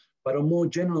question. But on more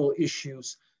general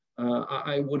issues,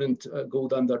 I wouldn't go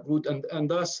down that route, and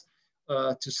thus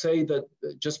to say that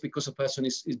just because a person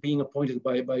is being appointed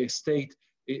by a state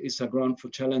is a ground for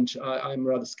challenge, I'm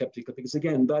rather skeptical, because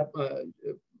again, that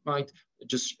might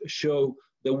just show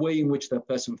the way in which that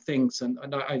person thinks, and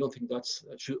I don't think that's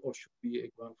should be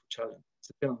a ground for challenge. It's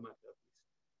a general matter.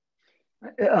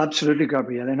 Absolutely,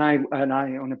 Gabriel, and I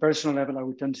on a personal level, I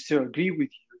would tend to agree with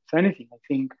you. If anything, I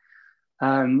think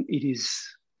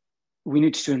we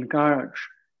need to encourage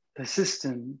the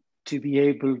system to be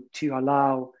able to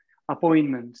allow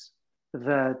appointments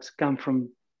that come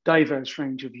from diverse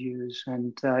range of views,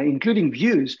 and including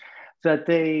views that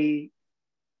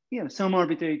some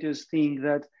arbitrators think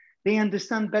that they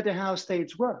understand better how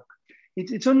states work.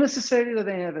 It's not necessarily that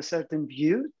they have a certain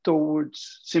view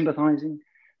towards sympathizing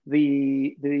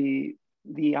the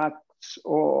the acts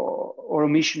or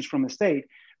omissions from a state,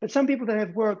 but some people that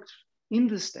have worked in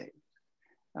the state,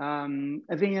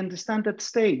 they understand that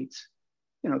states,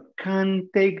 can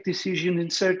take decisions in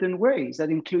certain ways that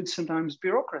include sometimes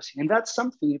bureaucracy, and that's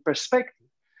something, a perspective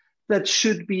that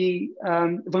should be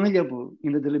valuable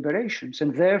in the deliberations,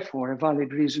 and therefore a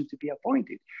valid reason to be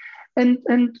appointed. And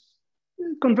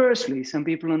conversely, some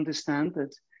people understand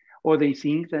that, or they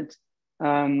think that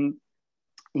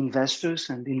investors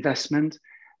and investment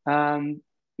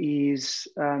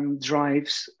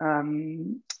drives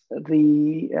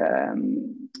the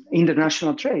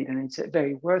international trade, and it's a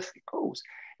very worthy cause.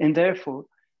 And therefore,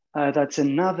 that's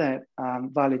another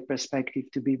valid perspective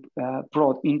to be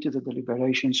brought into the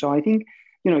deliberation. So I think,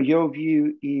 your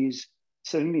view is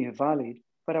certainly a valid,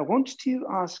 but I want to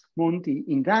ask Monty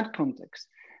in that context,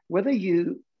 whether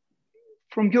you,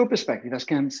 from your perspective as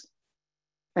counsel,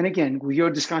 and again, with your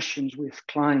discussions with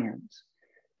clients,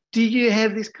 do you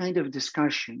have this kind of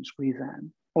discussions with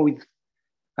them or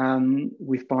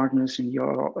with partners in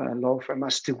your law firm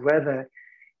as to whether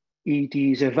it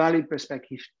is a valid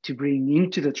perspective to bring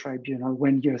into the tribunal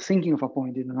when you're thinking of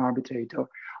appointing an arbitrator,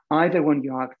 either when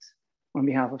you act on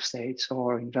behalf of states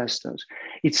or investors?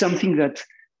 It's something that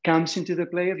comes into the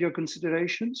play of your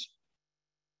considerations?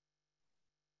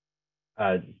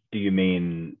 Do you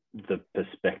mean the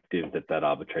perspective that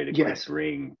arbitrator yes. could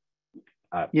bring?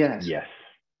 Yes. Yes.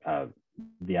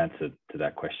 The answer to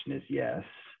that question is yes.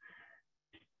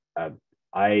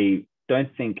 I don't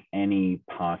think any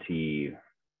party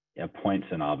appoints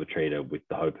an arbitrator with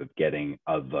the hope of getting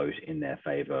a vote in their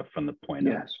favor from the point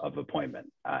of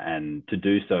appointment. And to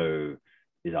do so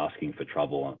is asking for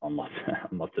trouble on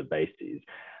lots of bases.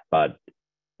 But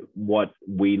what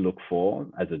we look for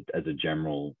as a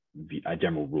general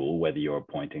rule, whether you're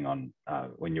appointing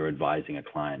when you're advising a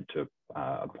client to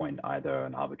appoint either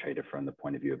an arbitrator from the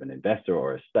point of view of an investor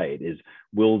or a state, is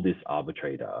will this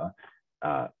arbitrator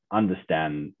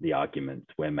understand the arguments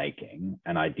we're making,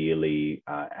 and ideally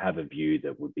have a view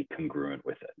that would be congruent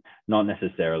with it. Not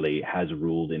necessarily has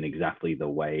ruled in exactly the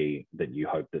way that you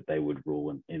hope that they would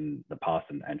rule in the past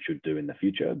and should do in the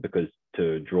future, because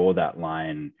to draw that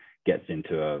line gets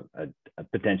into a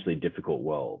potentially difficult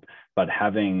world. But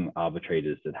having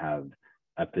arbitrators that have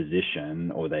a position,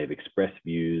 or they've expressed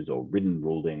views or written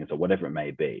rulings or whatever it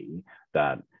may be,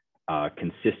 that are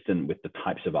consistent with the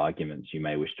types of arguments you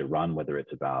may wish to run, whether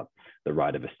it's about the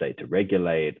right of a state to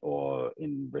regulate or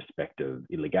in respect of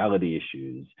illegality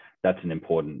issues, that's an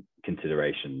important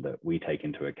consideration that we take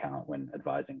into account when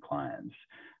advising clients.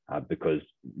 Because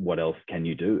what else can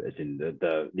you do? As in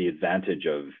the advantage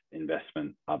of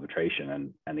investment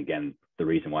arbitration, and again, the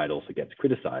reason why it also gets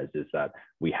criticized is that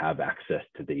we have access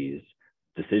to these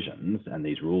decisions and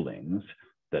these rulings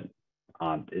that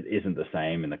it isn't the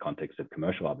same in the context of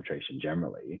commercial arbitration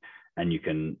generally, and you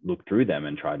can look through them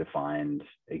and try to find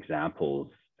examples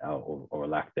or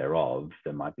lack thereof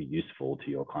that might be useful to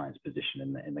your client's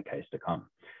position in the case to come.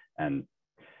 And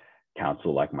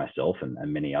counsel like myself and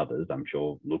many others, I'm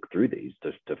sure, look through these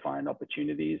to find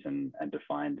opportunities and to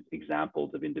find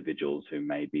examples of individuals who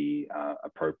may be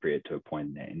appropriate to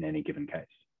appoint in any given case.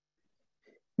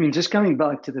 I mean, just coming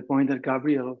back to the point that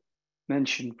Gabriel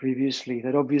mentioned previously,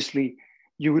 that obviously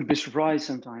you would be surprised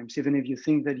sometimes, even if you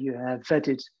think that you have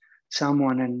vetted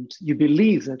someone and you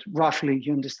believe that roughly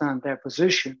you understand their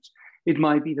positions, it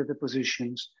might be that the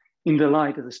positions, in the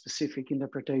light of the specific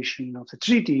interpretation of the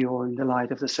treaty or in the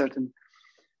light of the certain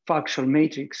factual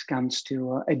matrix, lands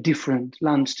to a different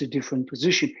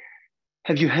position.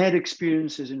 Have you had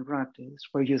experiences in practice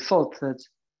where you thought that,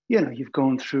 you've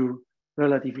gone through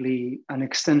relatively an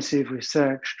extensive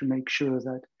research to make sure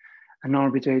that an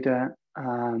arbitrator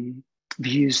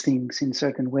views things in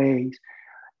certain ways,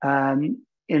 and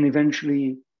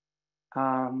eventually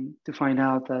to find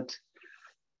out that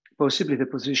possibly the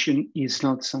position is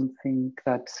not something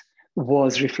that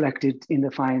was reflected in the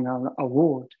final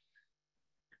award?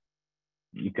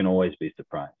 You can always be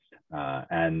surprised.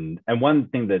 And one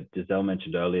thing that Gisèle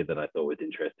mentioned earlier that I thought was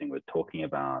interesting was talking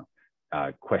about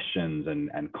questions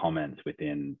and comments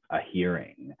within a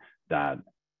hearing that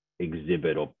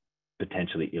exhibit or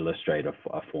potentially illustrate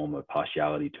a form of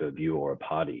partiality to a view or a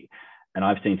party. And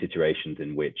I've seen situations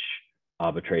in which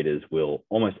arbitrators will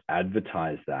almost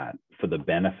advertise that for the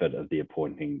benefit of the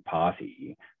appointing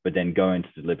party, but then go into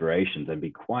deliberations and be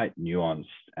quite nuanced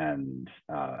and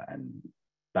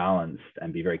balanced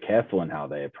and be very careful in how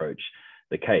they approach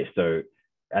the case. So,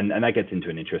 and that gets into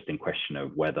an interesting question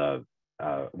of whether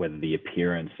the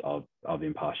appearance of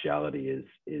impartiality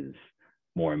is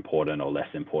more important or less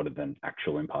important than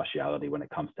actual impartiality when it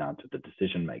comes down to the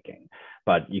decision making.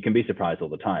 But you can be surprised all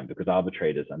the time because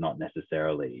arbitrators are not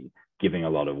necessarily giving a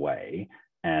lot away.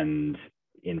 And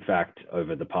in fact,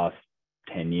 over the past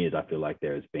 10 years, I feel like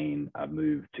there has been a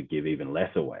move to give even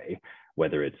less away,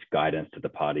 whether it's guidance to the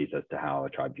parties as to how a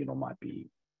tribunal might be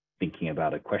thinking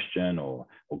about a question or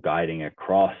guiding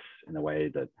across in a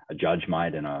way that a judge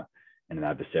might in an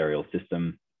adversarial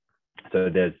system. So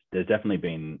there's definitely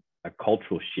been a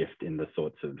cultural shift in the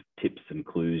sorts of tips and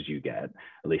clues you get,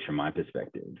 at least from my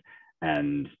perspective.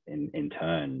 And in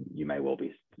turn, you may well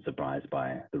be surprised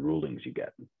by the rulings you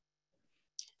get.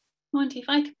 Monty, if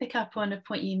I could pick up on a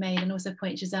point you made and also a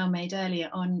point Gisèle made earlier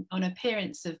on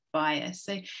appearance of bias.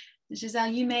 So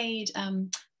Gisèle, you made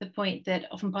the point that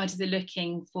often parties are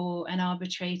looking for an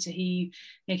arbitrator who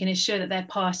can ensure that their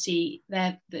party's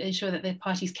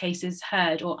case is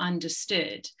heard or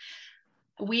understood.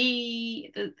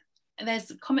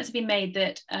 There's comments have been made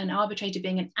that an arbitrator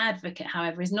being an advocate,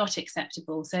 however, is not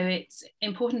acceptable. So it's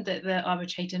important that the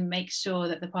arbitrator makes sure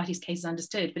that the party's case is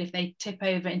understood. But if they tip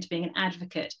over into being an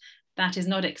advocate, that is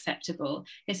not acceptable.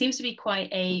 It seems to be quite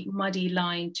a muddy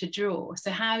line to draw. So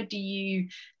how do you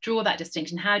draw that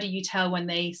distinction? How do you tell when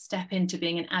they step into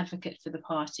being an advocate for the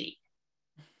party?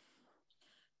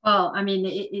 Well, I mean,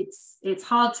 it's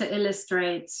hard to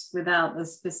illustrate without the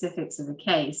specifics of a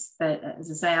case, but as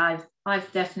I say,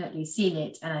 I've definitely seen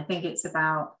it, and I think it's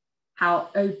about how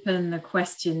open the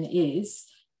question is.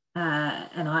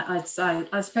 And I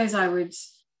suppose I would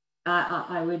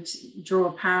draw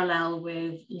a parallel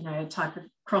with a type of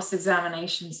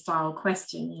cross-examination style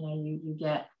question. You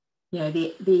get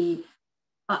the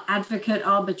advocate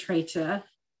arbitrator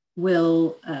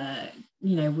will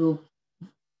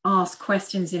ask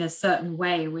questions in a certain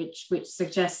way, which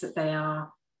suggests that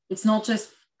it's not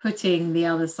just putting the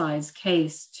other side's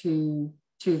case to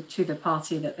the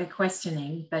party that they're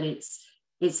questioning, but it's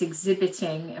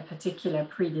exhibiting a particular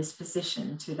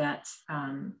predisposition to that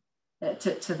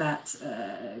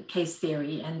case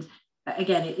theory. And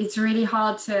again, it's really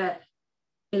hard to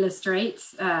illustrate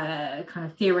kind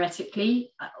of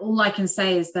theoretically. All I can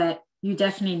say is that you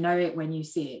definitely know it when you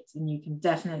see it, and you can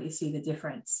definitely see the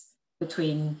difference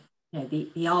between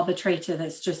the arbitrator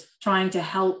that's just trying to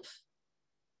help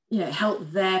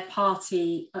their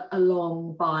party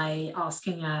along by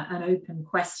asking an open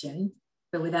question,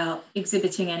 but without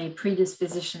exhibiting any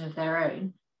predisposition of their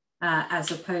own,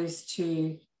 as opposed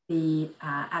to the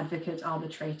advocate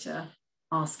arbitrator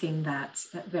asking that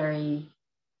very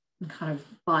kind of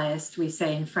biased, we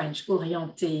say in French,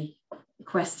 orientated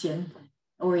question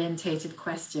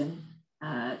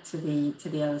to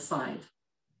the other side.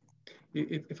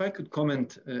 If I could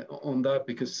comment on that,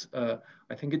 because I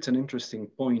think it's an interesting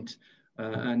point,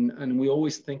 and we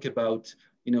always think about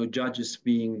judges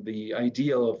being the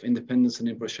ideal of independence and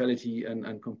impartiality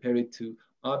and compare it to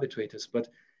arbitrators. But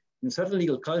in certain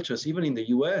legal cultures, even in the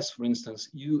US, for instance,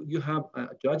 you have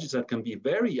judges that can be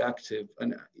very active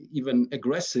and even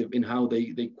aggressive in how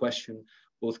they question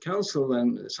both counsel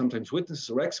and sometimes witnesses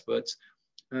or experts,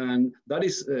 and that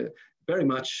is very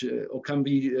much or can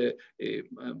be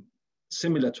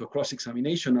similar to a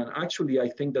cross-examination. And actually, I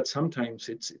think that sometimes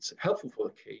it's helpful for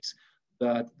the case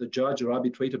that the judge or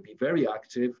arbitrator be very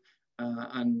active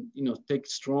and take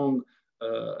strong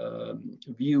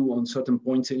view on certain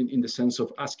points in the sense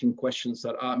of asking questions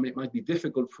that might be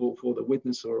difficult for the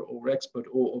witness or expert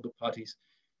or the parties.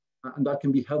 And that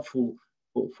can be helpful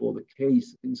for the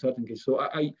case in certain cases. So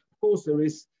of course, there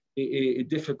is a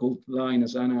difficult line,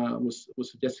 as Anna was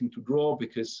suggesting, to draw,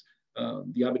 because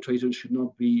the arbitrator should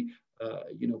not be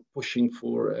pushing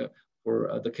for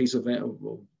the case of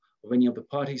any of the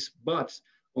parties. But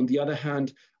on the other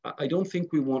hand, I don't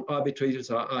think we want arbitrators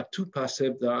that are too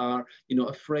passive, that are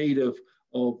afraid of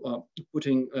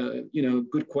putting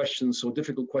good questions or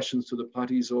difficult questions to the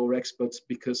parties or experts,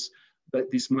 because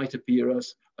this might appear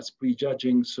as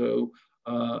prejudging. So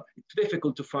it's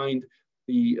difficult to find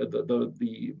the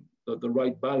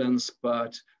right balance.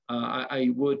 But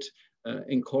I would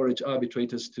encourage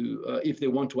arbitrators to, if they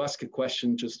want to ask a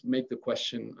question, just make the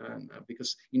question, and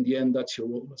because in the end, that's your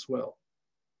role as well.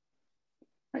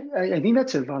 I think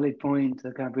that's a valid point,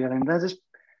 Gabriel, and that is,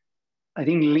 I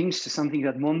think, links to something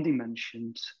that Monty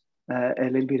mentioned a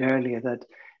little bit earlier, that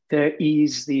there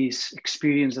is this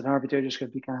experience that arbitrators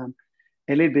have become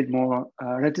a little bit more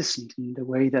reticent in the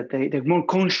way that they're more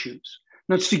conscious,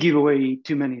 not to give away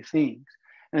too many things.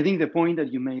 And I think the point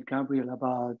that you made, Gabriel,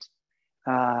 about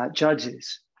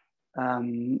judges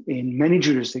in many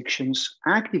jurisdictions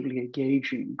actively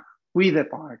engaging with the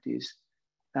parties,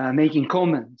 making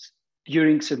comments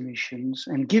during submissions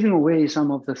and giving away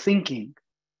some of the thinking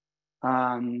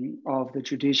of the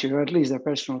judiciary, or at least their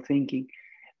personal thinking,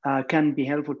 can be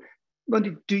helpful.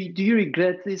 But do you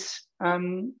regret this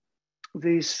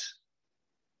this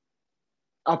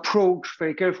approach,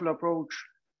 very careful approach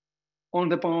on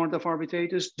the part of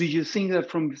arbitrators? Do you think that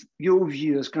from your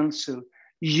view as counsel,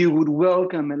 you would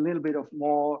welcome a little bit of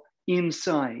more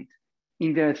insight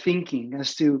in their thinking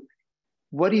as to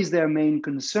what is their main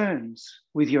concerns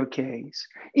with your case,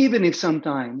 even if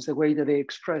sometimes the way that they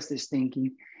express this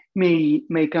thinking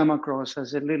may come across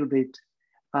as a little bit,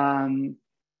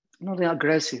 not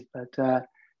aggressive, but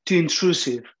too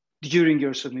intrusive during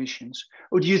your submissions?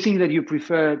 Or do you think that you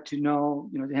prefer to know,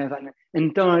 they have an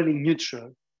entirely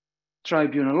neutral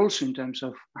tribunal also in terms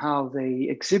of how they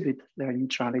exhibit their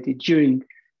neutrality during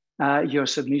your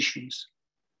submissions?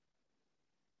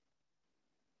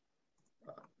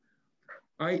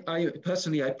 I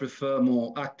personally, I prefer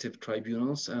more active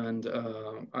tribunals, and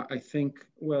I think,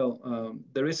 well,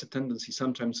 there is a tendency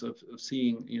sometimes of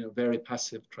seeing, very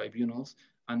passive tribunals,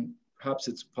 and perhaps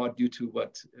it's part due to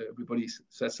what everybody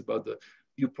says about the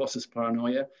due process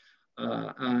paranoia,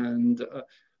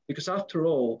 because after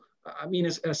all, I mean,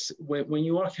 when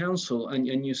you are counsel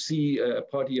and you see a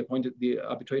party appointed, the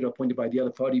arbitrator appointed by the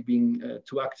other party being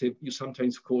too active, you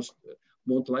sometimes, of course,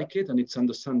 won't like it, and it's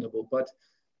understandable. But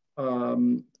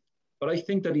I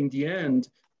think that in the end,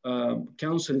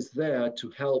 counsel is there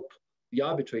to help the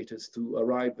arbitrators to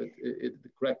arrive at the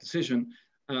correct decision,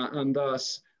 and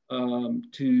thus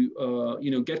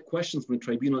to get questions from the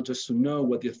tribunal just to know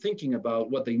what they're thinking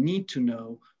about, what they need to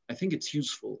know. I think it's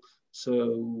useful.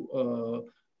 So,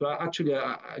 but actually,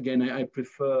 again, I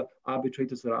prefer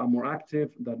arbitrators that are more active,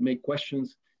 that make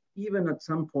questions, even at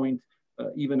some point,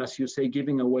 even as you say,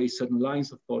 giving away certain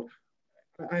lines of thought.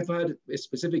 I've had a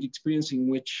specific experience in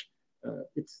which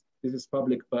this is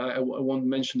public, but I won't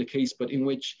mention the case, but in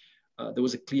which there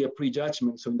was a clear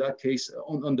prejudgment. So in that case,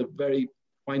 on the very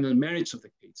final merits of the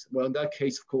case, well, in that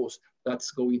case, of course,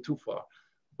 that's going too far.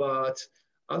 But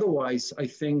otherwise, I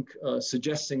think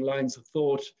suggesting lines of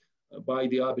thought by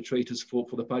the arbitrators for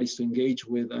the parties to engage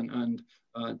with and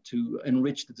to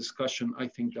enrich the discussion, I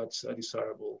think that's a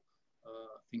desirable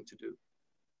thing to do.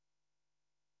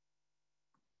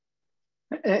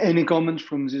 Any comments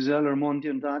from Gisèle or Monty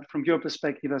on that, from your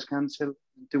perspective as counsel,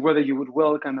 to whether you would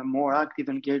welcome a more active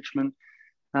engagement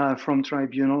from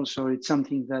tribunals, or it's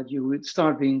something that you would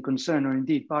start being concerned or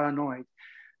indeed paranoid,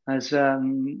 as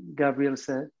Gabriel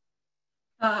said?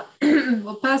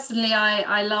 Well, personally,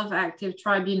 I love active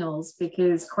tribunals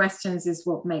because questions is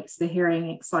what makes the hearing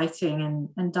exciting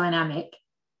and dynamic.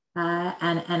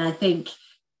 And I think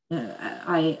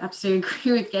I absolutely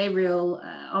agree with Gabriel.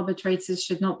 Arbitrators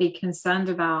should not be concerned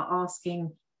about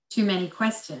asking too many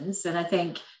questions. And I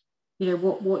think,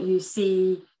 what you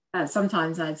see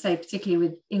sometimes, I'd say, particularly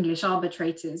with English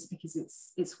arbitrators, because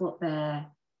it's what they're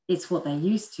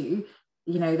used to.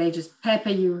 They just pepper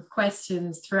you with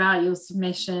questions throughout your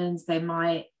submissions. They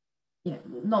might,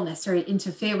 not necessarily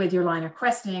interfere with your line of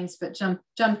questionings, but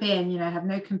jump in, have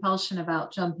no compulsion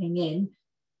about jumping in.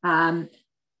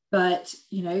 But,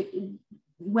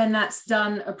 when that's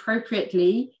done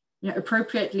appropriately,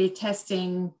 appropriately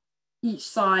testing each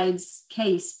side's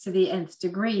case to the nth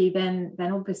degree, then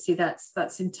obviously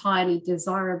that's entirely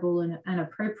desirable and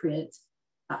appropriate.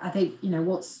 I think,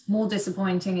 what's more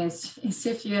disappointing is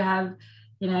if you have,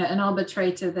 an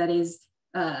arbitrator that is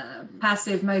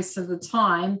passive most of the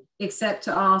time, except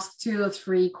to ask 2 or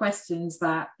 3 questions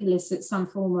that elicit some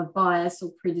form of bias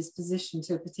or predisposition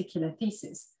to a particular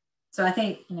thesis. So I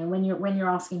think, when you're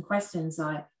asking questions,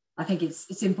 I think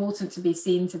it's important to be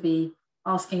seen to be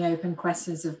asking open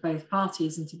questions of both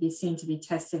parties and to be seen to be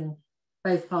testing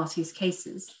both parties'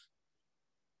 cases.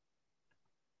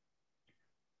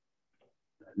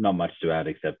 Not much to add,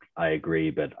 except I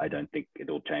agree, but I don't think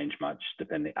it'll change much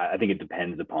depending. I think it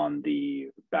depends upon the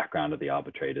background of the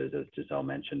arbitrators, as Gisèle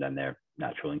mentioned, and their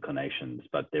natural inclinations.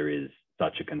 But there is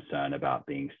such a concern about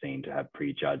being seen to have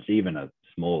prejudged even a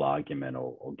small argument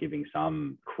or giving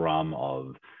some crumb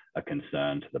of a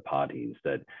concern to the parties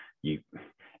that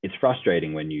it's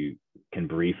frustrating when you can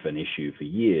brief an issue for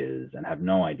years and have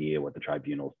no idea what the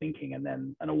tribunal's thinking, and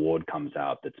then an award comes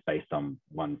out that's based on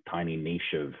one tiny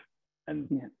niche of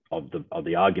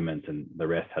the arguments, and the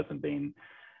rest hasn't been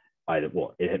either.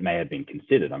 Well, it may have been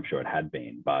considered, I'm sure it had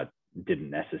been, but didn't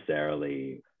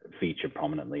necessarily feature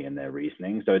prominently in their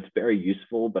reasoning. So it's very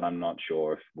useful, but I'm not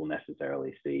sure if we'll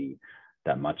necessarily see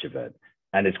that much of it.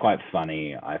 And it's quite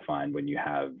funny, I find, when you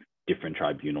have different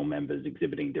tribunal members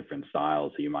exhibiting different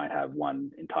styles. So you might have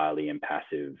one entirely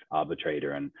impassive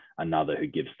arbitrator and another who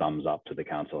gives thumbs up to the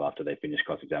counsel after they finish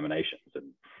cross-examinations.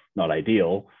 And not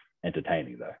ideal,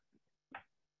 entertaining though.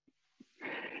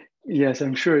 Yes,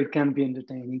 I'm sure it can be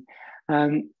entertaining.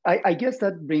 I guess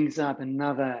that brings up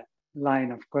another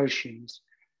line of questions.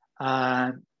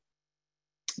 To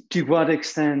what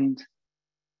extent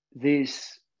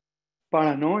this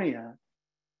paranoia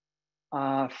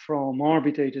from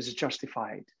arbitrators is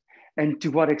justified, and to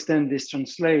what extent this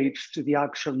translates to the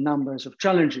actual numbers of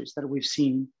challenges that we've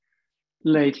seen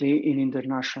lately in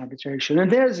international arbitration. And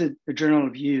there's a general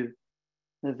view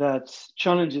that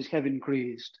challenges have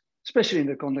increased, especially in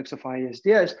the context of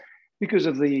ISDS, because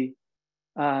of the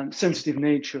sensitive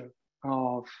nature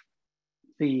of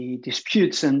the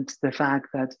disputes and the fact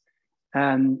that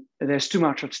there's too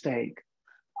much at stake.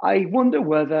 I wonder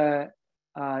whether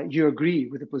you agree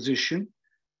with the position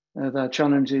that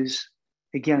challenges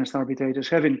against arbitrators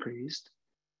have increased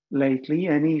lately,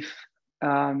 and if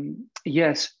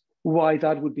yes, why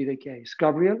that would be the case.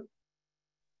 Gabriel?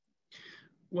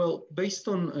 Well, based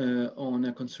on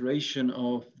a consideration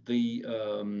of the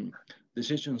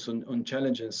decisions on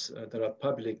challenges that are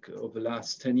public over the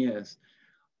last 10 years,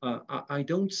 I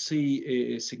don't see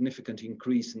a significant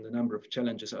increase in the number of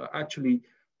challenges. Actually,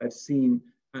 I've seen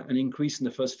an increase in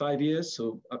the first 5 years,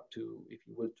 so up to, if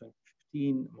you will,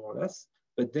 2015, more or less.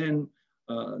 But then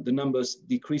the numbers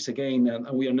decrease again,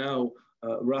 and we are now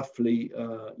roughly,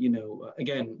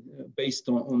 again, based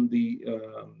on the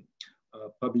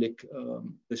public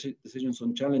decisions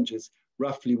on challenges,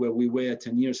 roughly where we were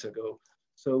 10 years ago.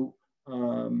 So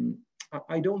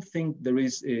I don't think there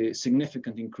is a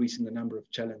significant increase in the number of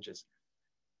challenges.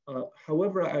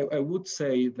 However, I would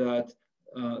say that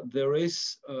there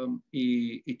is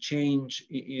a change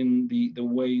in the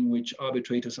way in which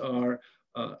arbitrators are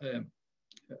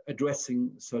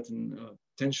addressing certain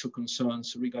potential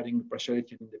concerns regarding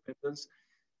impartiality and independence.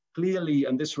 Clearly,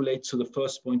 and this relates to the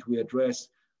first point we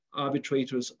addressed,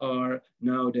 arbitrators are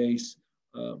nowadays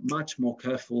much more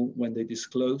careful when they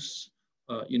disclose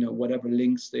whatever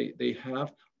links they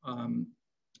have. And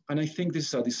I think this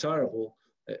is a desirable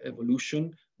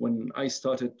evolution. When I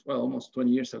started, well, almost 20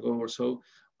 years ago or so,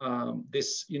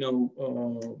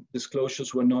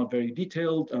 disclosures were not very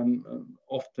detailed, and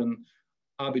often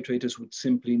arbitrators would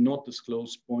simply not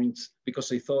disclose points because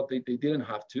they thought they didn't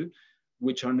have to,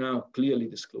 which are now clearly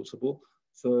disclosable.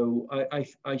 So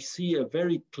I see a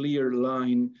very clear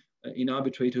line in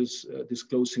arbitrators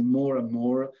disclosing more and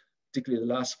more, particularly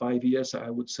the last 5 years. I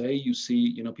would say you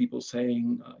see, people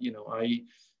saying, I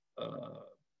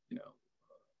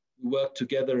worked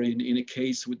together in a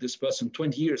case with this person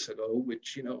 20 years ago,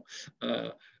 which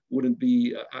wouldn't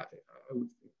be,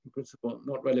 in principle,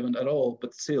 not relevant at all,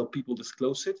 but still people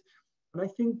disclose it. And I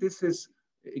think this is,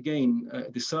 again, a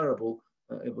desirable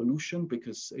evolution,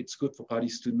 because it's good for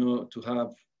parties to know, to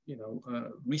have a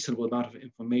reasonable amount of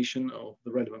information of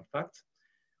the relevant facts.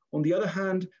 On the other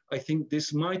hand, I think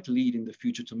this might lead in the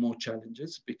future to more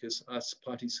challenges, because as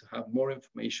parties have more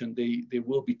information, they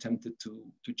will be tempted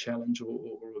to challenge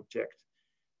or object.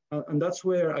 And that's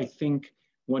where I think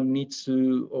one needs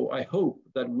to, or I hope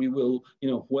that we will,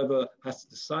 whoever has to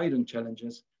decide on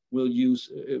challenges will use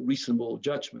a reasonable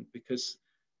judgment, because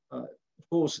of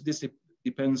course, this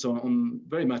depends on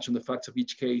very much on the facts of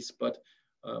each case. But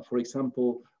for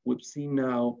example, we've seen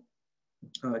now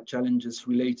challenges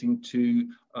relating to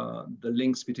the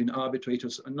links between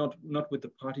arbitrators, and not with the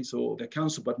parties or their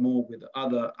counsel, but more with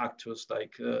other actors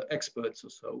like experts or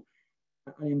so.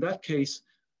 And in that case,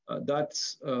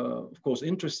 that's of course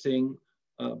interesting,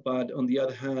 but on the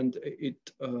other hand,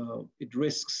 it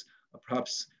risks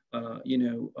perhaps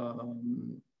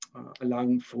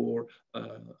allowing for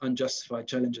unjustified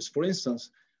challenges. For instance,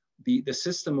 the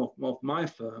system of my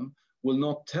firm will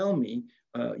not tell me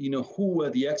who were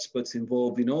the experts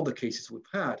involved in all the cases we've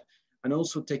had, and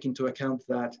also take into account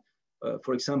that,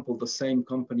 for example, the same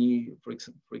company,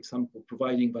 for example,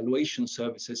 providing valuation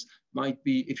services might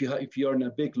be, if you're in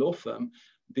a big law firm,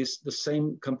 the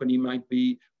same company might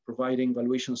be providing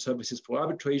valuation services for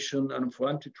arbitration and for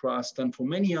antitrust and for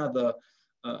many other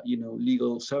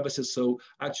legal services. So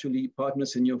actually,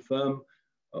 partners in your firm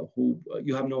who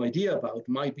you have no idea about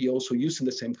might be also using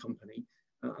the same company,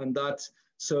 and that's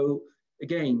so.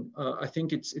 Again, I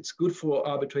think it's good for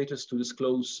arbitrators to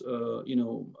disclose,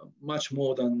 much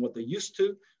more than what they used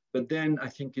to. But then I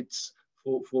think it's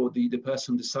for the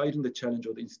person deciding the challenge,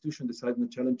 or the institution deciding the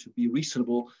challenge, to be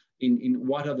reasonable in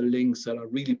what are the links that are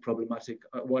really problematic,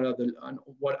 what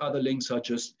other links are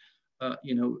just,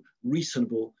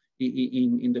 reasonable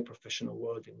in the professional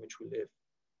world in which we live.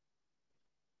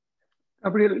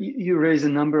 Gabriel, you raise a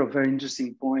number of very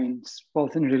interesting points,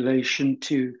 both in relation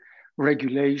to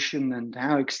regulation and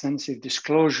how extensive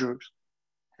disclosures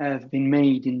have been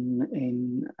made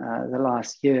in the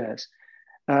last years,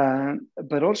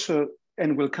 but also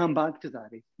and we'll come back to that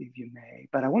if you may.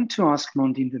 But I want to ask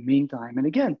Monty in the meantime, and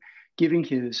again, giving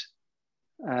his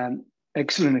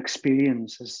excellent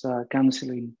experience as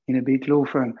counseling in a big law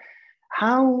firm,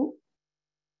 how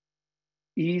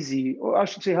easy, or I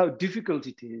should say how difficult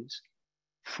it is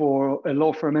for a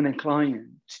law firm and a client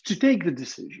to take the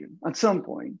decision at some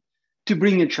point to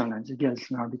bring a challenge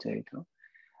against an arbitrator.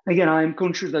 Again, I'm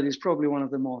conscious that it's probably one of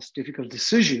the most difficult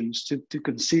decisions to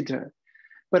consider,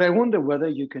 but I wonder whether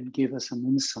you can give us some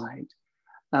insight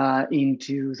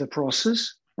into the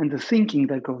process and the thinking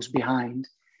that goes behind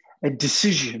a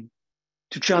decision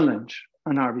to challenge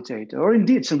an arbitrator, or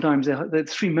indeed sometimes the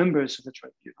three members of the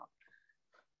tribunal.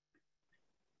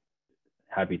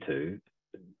 Happy to.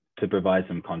 To provide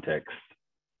some context,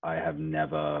 I have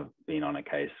never been on a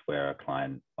case where a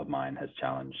client of mine has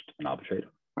challenged an arbitrator.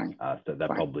 Right. So that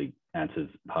probably answers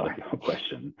part of your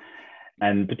question.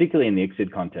 And particularly in the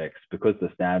ICSID context, because the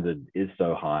standard is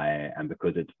so high and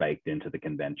because it's baked into the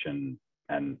convention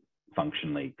and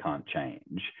functionally can't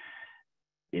change,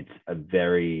 it's a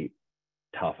very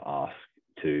tough ask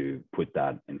to put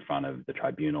that in front of the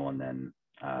tribunal and then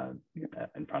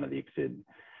in front of the ICSID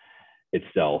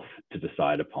itself to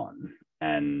decide upon.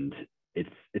 And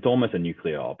it's almost a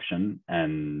nuclear option,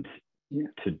 and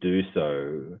to do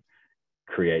so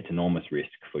creates enormous risk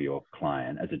for your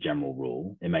client. As a general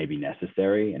rule, it may be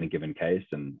necessary in a given case,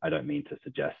 and I don't mean to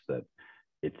suggest that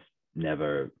it's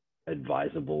never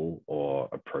advisable or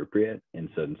appropriate in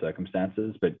certain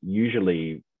circumstances, but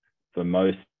usually for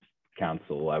most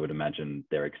counsel, I would imagine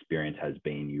their experience has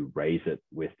been you raise it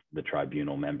with the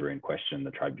tribunal member in question,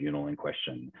 the tribunal in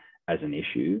question, as an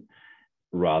issue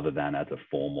rather than as a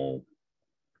formal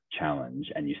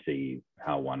challenge, and you see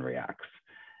how one reacts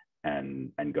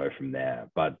and go from there.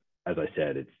 But as I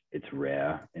said, it's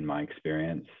rare in my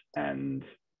experience, and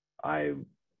I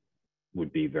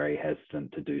would be very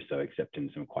hesitant to do so except in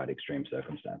some quite extreme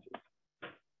circumstances.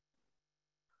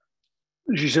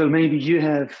 Gisèle, maybe you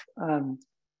have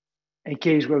a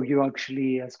case where you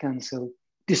actually, as counsel,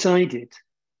 decided,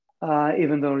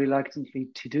 even though reluctantly,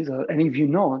 to do that. And if you're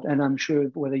not, and I'm sure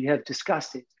whether you have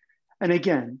discussed it, and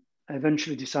again,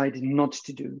 eventually decided not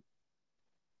to do.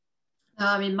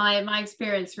 I mean, my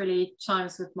experience really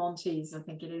chimes with Monty's. I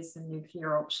think it is a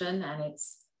nuclear option, and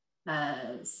it's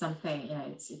something, you know,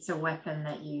 it's a weapon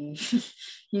that you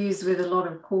use with a lot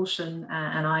of caution.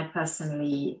 And I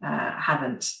personally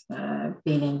haven't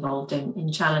been involved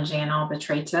in challenging an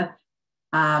arbitrator.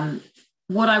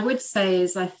 What I would say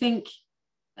is, I think,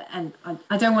 and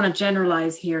I don't want to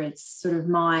generalize here, it's sort of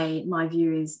my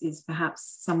view is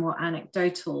perhaps somewhat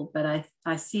anecdotal, but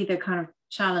I see the kind of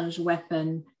challenge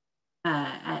weapon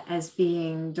as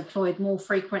being deployed more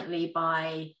frequently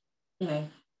by, you know,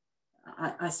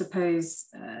 I suppose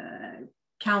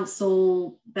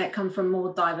counsel that come from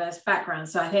more diverse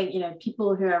backgrounds. So I think, you know,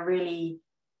 people who are really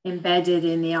embedded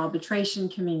in the arbitration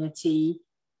community,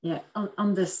 you know,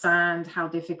 understand how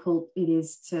difficult it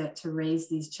is to raise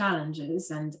these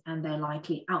challenges and their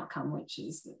likely outcome, which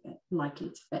is likely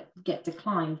to get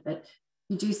declined. But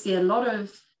you do see a lot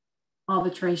of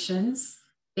arbitrations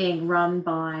being run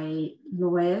by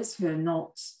lawyers who are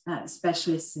not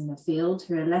specialists in the field,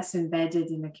 who are less embedded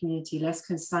in the community, less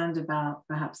concerned about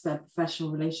perhaps their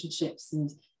professional relationships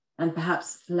and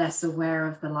perhaps less aware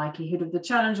of the likelihood of the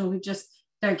challenge, or who just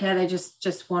don't care. They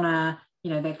just want to,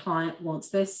 you know, their client wants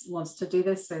to do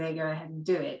this, so they go ahead and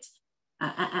do it.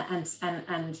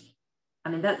 And I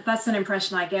mean, that's an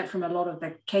impression I get from a lot of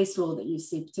the case law that you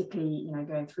see, particularly, you know,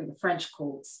 going through the French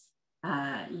courts. You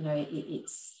know,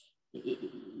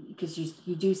 because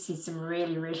you do see some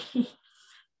really, really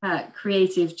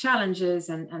creative challenges,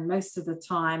 and most of the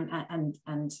time,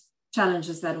 and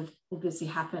challenges that obviously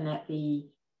happen at the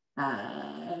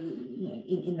you know,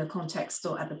 in the context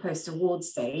or at the post-award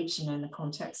stage, you know, in the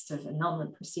context of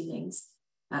annulment proceedings,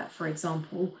 for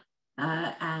example,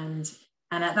 and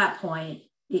at that point,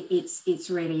 it's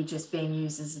really just being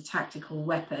used as a tactical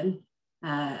weapon,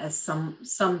 as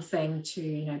something to,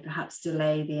 you know, perhaps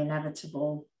delay the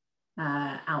inevitable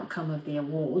outcome of the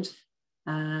award,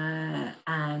 and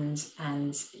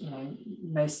you know,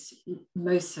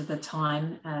 most of the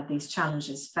time these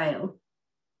challenges fail,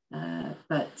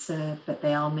 but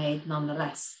they are made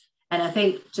nonetheless. And I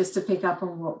think, just to pick up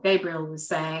on what Gabriel was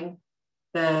saying,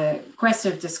 the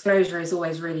question of disclosure is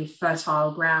always really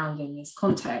fertile ground in this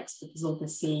context, because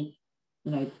obviously,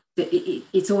 you know,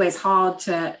 it's always hard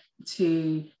to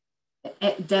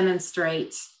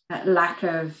demonstrate lack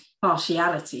of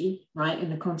partiality, right,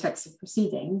 in the context of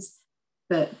proceedings,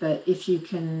 but if you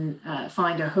can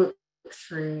find a hook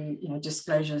through, you know,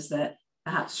 disclosures that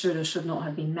perhaps should or should not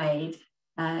have been made,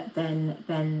 then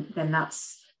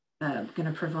going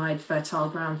to provide fertile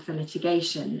ground for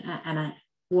litigation. And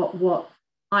what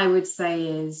I would say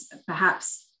is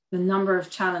perhaps the number of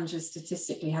challenges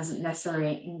statistically hasn't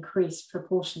necessarily increased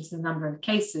proportion to the number of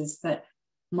cases, but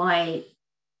my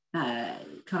kind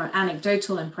of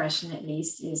anecdotal impression, at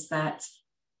least, is that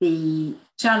the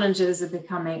challenges are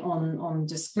becoming on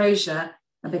disclosure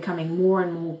are becoming more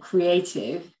and more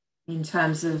creative in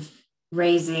terms of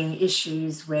raising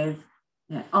issues with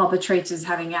arbitrators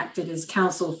having acted as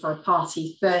counsel for a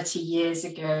party 30 years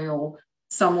ago, or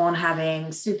someone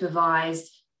having supervised,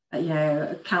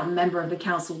 a member of the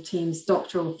council team's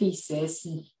doctoral thesis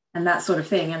and that sort of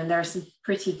thing. And there are some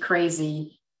pretty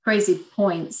crazy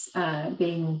points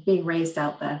being raised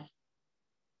out there.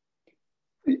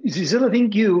 Gisèle, I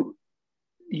think you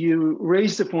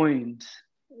raised a point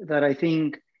that I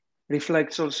think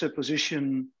reflects also a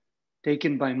position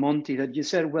taken by Monty, that you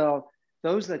said, well,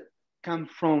 those that come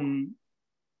from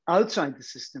outside the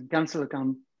system, counsel that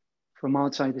come from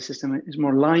outside the system is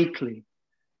more likely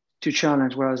to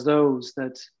challenge, whereas those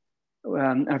that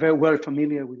are very well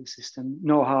familiar with the system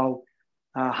know how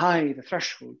high the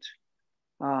threshold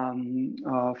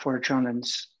for a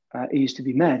challenge is to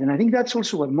be met. And I think that's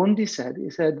also what Monty said. He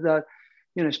said that,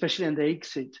 especially in the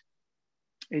exit,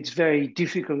 it's very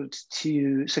difficult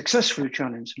to successfully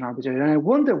challenge an arbitrator. And I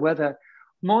wonder whether,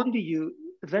 Monty,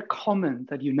 the comment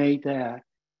that you made there,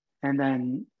 and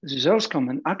then Gisèle's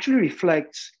comment, actually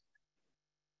reflects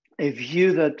a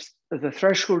view that the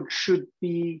threshold should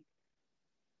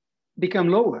become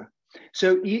lower.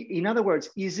 So in other words,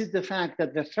 is it the fact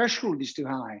that the threshold is too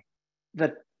high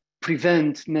that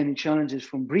prevents many challenges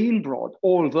from being brought,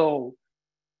 although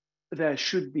there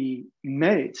should be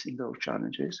merits in those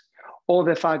challenges, or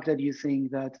the fact that you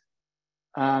think that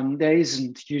there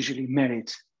isn't usually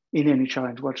merit in any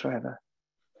challenge whatsoever?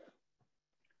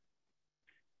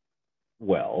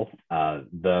 Well,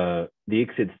 the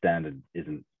exit standard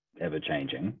isn't ever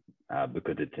changing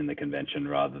because it's in the convention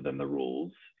rather than the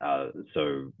rules.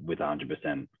 So with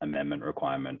 100% amendment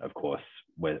requirement, of course,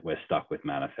 we're stuck with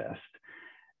manifest,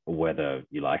 whether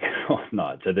you like it or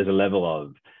not. So there's a level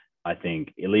of, I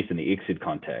think, at least in the exit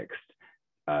context,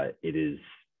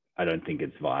 I don't think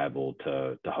it's viable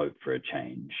to hope for a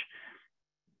change.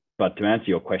 But to answer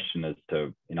your question as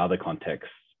to, in other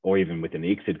contexts, or even within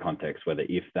the exit context, whether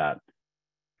if that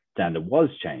standard was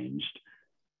changed,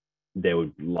 there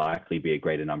would likely be a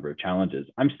greater number of challenges,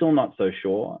 I'm still not so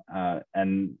sure.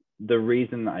 And the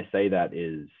reason I say that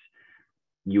is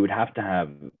you would have to have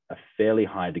a fairly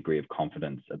high degree of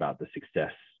confidence about the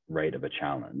success rate of a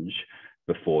challenge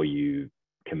before you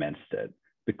commenced it,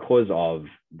 because of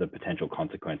the potential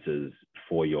consequences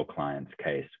for your client's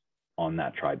case on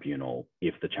that tribunal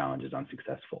if the challenge is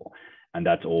unsuccessful. And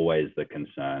that's always the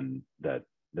concern that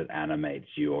animates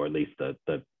you, or at least the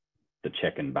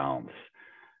check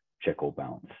or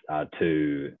balance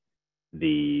to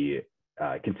the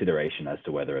consideration as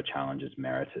to whether a challenge is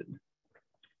merited.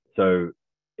 So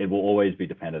it will always be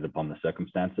dependent upon the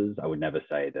circumstances. I would never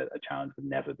say that a challenge would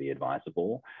never be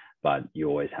advisable, but you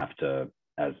always have to,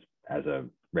 as a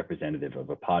representative of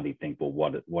a party, think, well,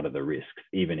 what are the risks?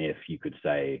 Even if you could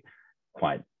say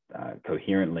quite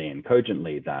coherently and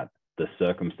cogently that the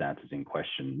circumstances in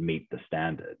question meet the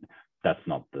standard, that's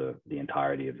not the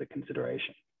entirety of the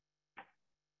consideration.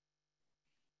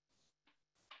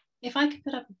 If I could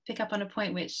pick up on a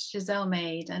point which Gisèle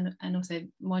made and also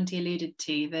Monty alluded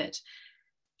to, that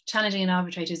challenging an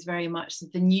arbitrator is very much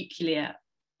the nuclear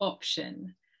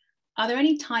option. Are there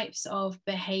any types of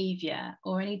behaviour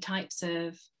or any types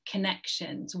of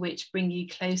connections which bring you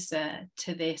closer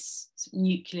to this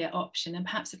nuclear option? And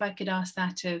perhaps if I could ask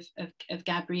that of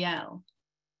Gabriel.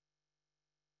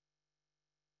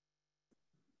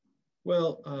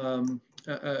 Well, I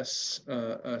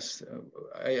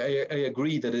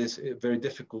agree that it is a very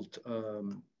difficult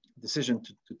decision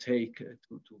to take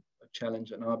to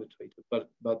challenge an arbitrator, but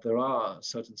there are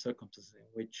certain circumstances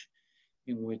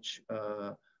in which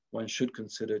one should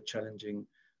consider challenging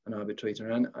an arbitrator.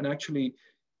 And actually,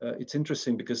 it's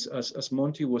interesting because as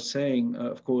Monty was saying,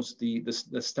 of course, the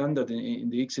standard in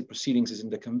the exit proceedings is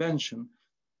in the convention.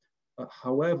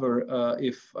 However,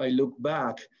 if I look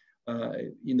back,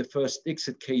 in the first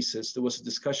exit cases, there was a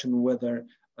discussion whether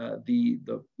the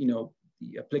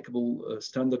applicable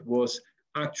standard was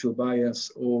actual bias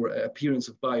or appearance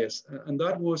of bias, and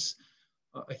that was,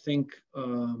 I think,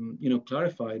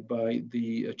 clarified by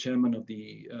the chairman of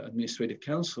the Administrative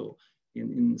Council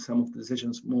in some of the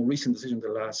decisions, more recent decisions, the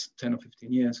last 10 or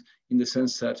 15 years, in the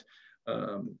sense that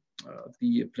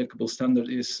the applicable standard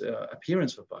is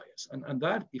appearance of bias, and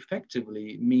that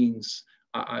effectively means,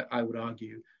 I would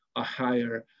argue, a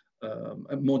higher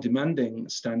a more demanding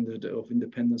standard of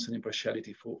independence and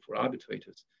impartiality for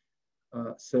arbitrators.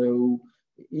 So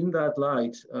in that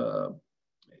light,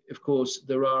 of course,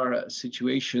 there are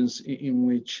situations in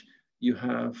which you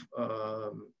have,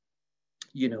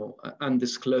 you know,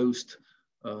 undisclosed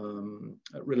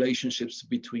relationships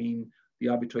between the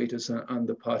arbitrators and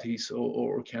the parties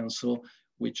or counsel,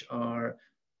 which are,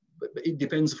 it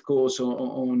depends, of course,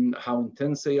 on how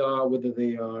intense they are, whether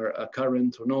they are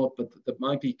current or not, but there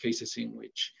might be cases in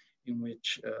which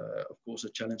of course, a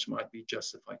challenge might be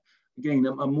justified. Again,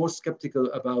 I'm more skeptical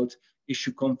about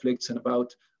issue conflicts and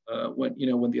about when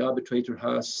the arbitrator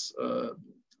has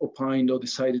opined or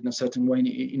decided in a certain way.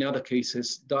 In other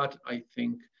cases, that I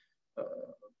think,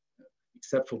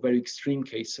 except for very extreme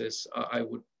cases, I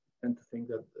would tend to think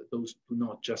that those do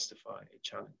not justify a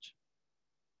challenge.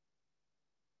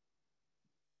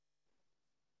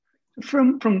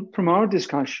 From our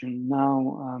discussion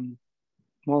now,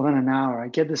 more than an hour, I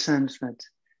get the sense that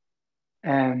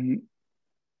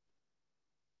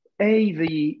A,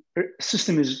 the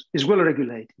system is well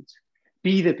regulated.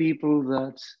 B, the people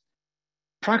that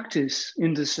practice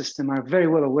in the system are very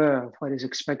well aware of what is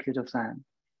expected of them.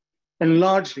 And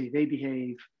largely they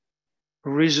behave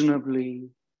reasonably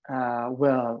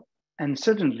well, and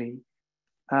certainly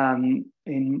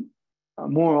in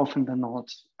more often than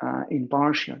not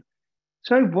impartial.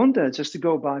 So I wonder, just to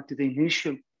go back to the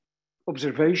initial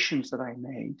observations that I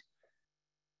made,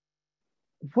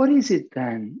 what is it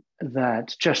then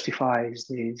that justifies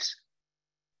these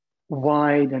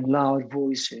wide and loud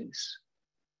voices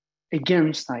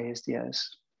against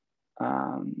ISDS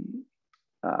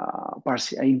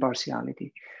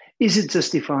impartiality? Is it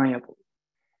justifiable?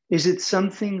 Is it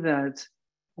something that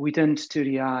we tend to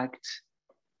react,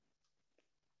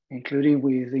 including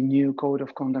with the new code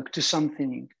of conduct, to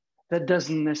something that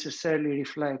doesn't necessarily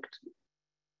reflect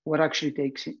what actually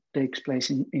takes place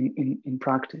in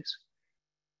practice?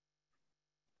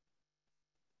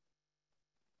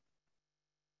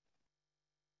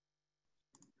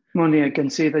 Monty, I can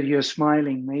see that you're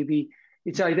smiling. Maybe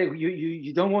it's either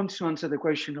you don't want to answer the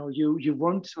question, or you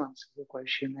want to answer the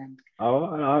question. And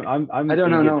I'm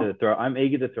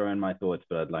eager to throw in my thoughts,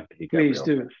 but I'd like to hear Gabriel. Please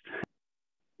do.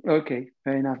 Okay,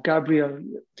 fair enough. Gabriel.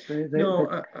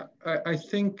 I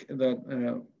think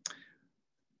that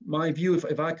my view,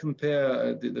 if I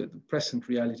compare the present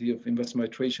reality of investment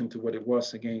arbitration to what it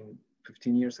was, again,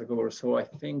 15 years ago or so, I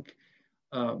think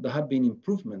there have been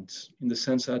improvements in the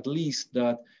sense, at least,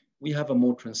 that we have a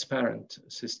more transparent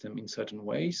system in certain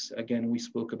ways. Again, we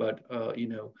spoke about,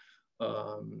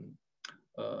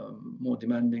 more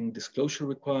demanding disclosure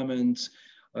requirements.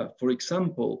 For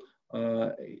example,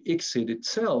 ICSID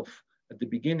itself at the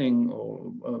beginning,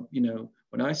 or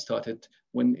when I started,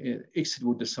 when ICSID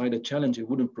would decide a challenge, it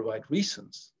wouldn't provide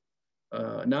reasons.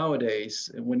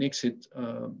 Nowadays, when ICSID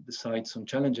decides on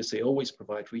challenges, they always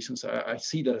provide reasons. I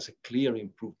see that as a clear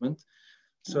improvement.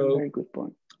 So, very good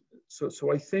point.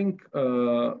 So I think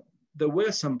there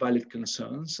were some valid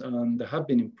concerns, and there have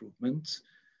been improvements.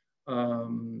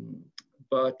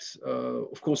 But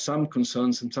of course, some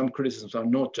concerns and some criticisms are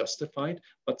not justified,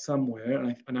 but some were,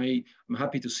 and I'm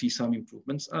happy to see some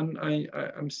improvements. And I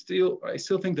still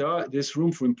think there's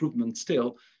room for improvement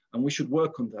still, and we should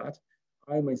work on that.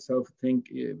 I myself think,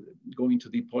 going to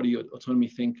the party autonomy,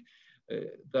 think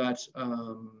that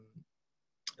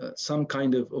some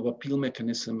kind of appeal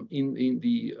mechanism in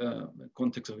the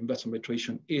context of investment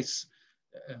arbitration is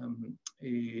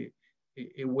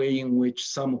a way in which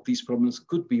some of these problems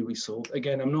could be resolved.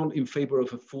 Again, I'm not in favor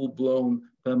of a full-blown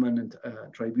permanent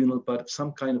tribunal, but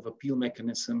some kind of appeal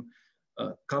mechanism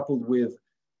coupled with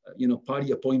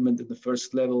party appointment at the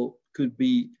first level could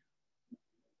be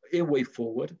a way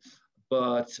forward.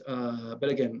 But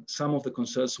again, some of the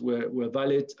concerns were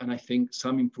valid, and I think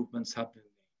some improvements have been made.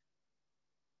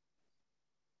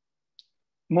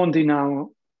 Monty,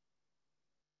 now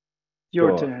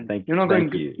your turn. You're not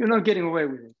You're not getting away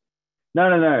with it. No,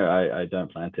 I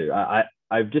don't plan to.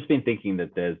 I've just been thinking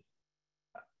that there's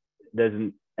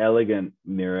an elegant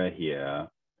mirror here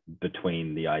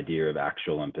between the idea of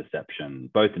actual and perception,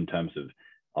 both in terms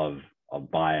of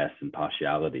bias and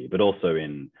partiality, but also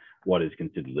in what is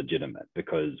considered legitimate,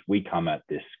 because we come at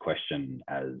this question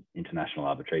as international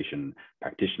arbitration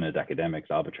practitioners, academics,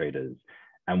 arbitrators,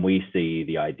 and we see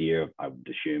the idea of, I would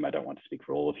assume, I don't want to speak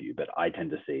for all of you, but I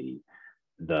tend to see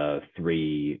the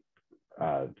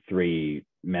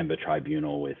three-member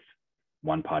tribunal with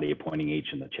one party appointing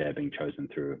each and the chair being chosen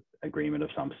through agreement of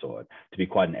some sort to be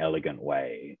quite an elegant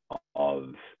way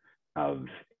of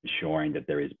ensuring that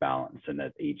there is balance and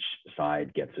that each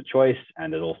side gets a choice,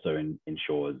 and it also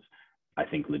ensures I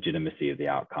think, legitimacy of the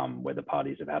outcome, where the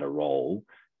parties have had a role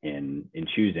in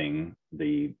choosing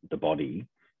the body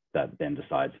that then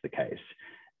decides the case.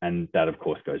 And that, of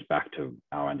course, goes back to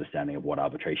our understanding of what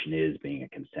arbitration is, being a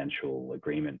consensual,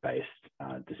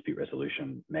 agreement-based dispute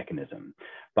resolution mechanism.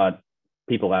 But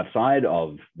people outside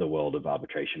of the world of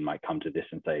arbitration might come to this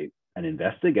and say, an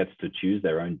investor gets to choose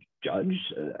their own judge.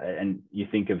 And you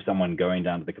think of someone going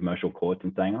down to the commercial courts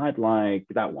and saying, I'd like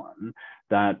that one.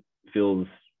 That feels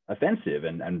offensive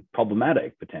and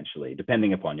problematic, potentially,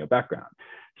 depending upon your background.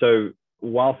 So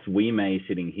whilst we may,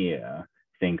 sitting here,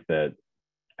 think that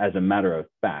as a matter of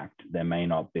fact, there may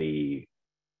not be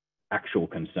actual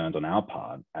concerns on our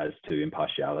part as to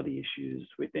impartiality issues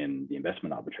within the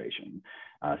investment arbitration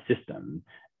system,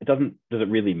 does it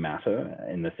really matter,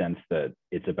 in the sense that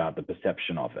it's about the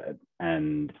perception of it?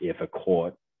 And if a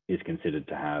court is considered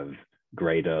to have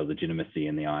greater legitimacy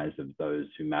in the eyes of those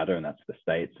who matter, and that's the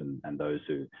states and those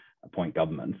who appoint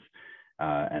governments,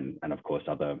 and of course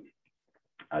other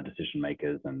decision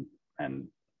makers and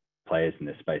players in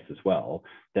this space as well,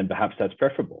 then perhaps that's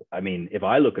preferable. I mean, if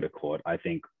I look at a court, I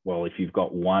think, well, if you've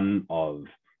got one of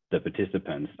the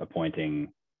participants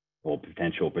appointing, or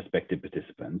potential prospective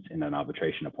participants in an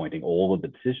arbitration appointing all of the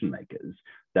decision makers,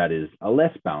 that is a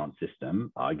less balanced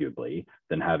system, arguably,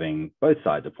 than having both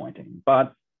sides appointing.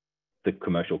 But the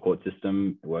commercial court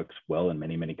system works well in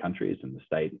many, many countries, and the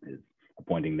state is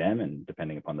appointing them, and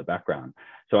depending upon the background.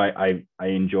 So I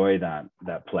enjoy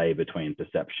that play between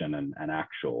perception and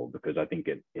actual, because I think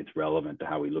it's relevant to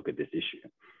how we look at this issue.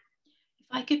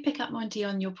 If I could pick up, Monty,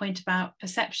 on your point about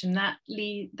perception, that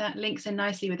links in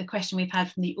nicely with a question we've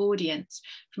had from the audience,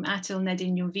 from Atil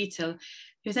Nedin-Vital,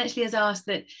 who essentially has asked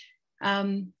that,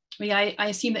 I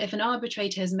assume that if an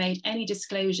arbitrator has made any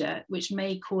disclosure which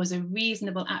may cause a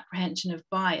reasonable apprehension of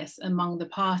bias among the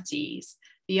parties,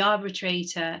 the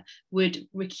arbitrator would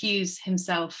recuse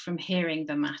himself from hearing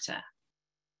the matter.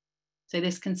 So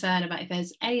this concern about if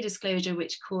there's any disclosure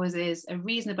which causes a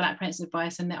reasonable apprehension of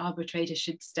bias, then the arbitrator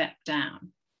should step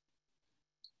down.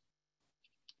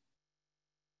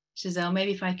 Gisèle,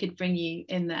 maybe if I could bring you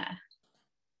in there.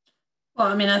 Well,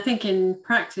 I mean, I think in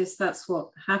practice, that's what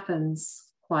happens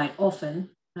quite often,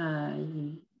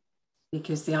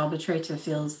 because the arbitrator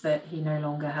feels that he no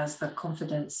longer has the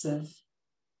confidence of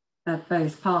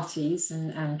both parties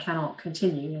and cannot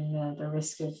continue, and the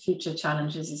risk of future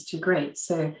challenges is too great.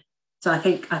 So I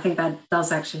think that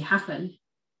does actually happen,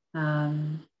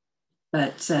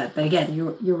 but again,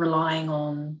 you're relying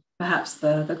on perhaps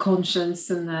the conscience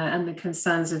and the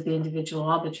concerns of the individual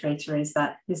arbitrator. Is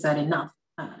that enough?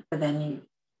 But then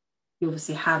you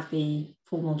obviously have the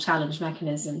formal challenge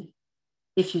mechanism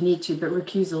if you need to, but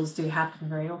recusals do happen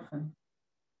very often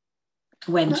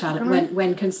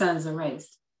when concerns are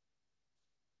raised.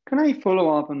 Can I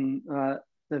follow up on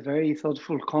the very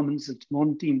thoughtful comments that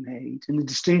Monty made, and the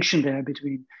distinction there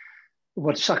between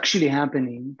what's actually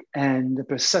happening and the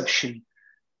perception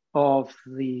of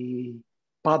the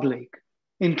public,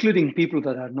 including people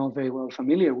that are not very well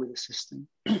familiar with the system?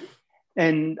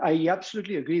 And I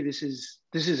absolutely agree, this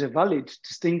is a valid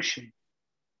distinction.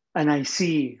 And I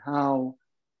see how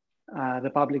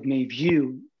the public may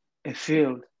view a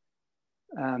field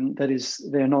that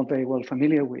they're not very well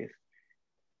familiar with.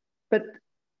 But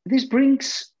this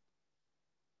brings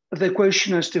the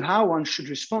question as to how one should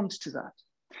respond to that.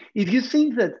 If you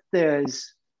think that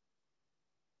there's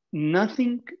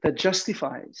nothing that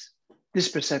justifies this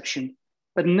perception,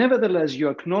 but nevertheless you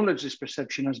acknowledge this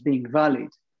perception as being valid,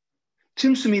 it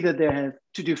seems to me that there are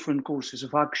two different courses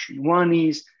of action. One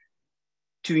is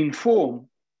to inform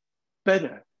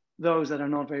better those that are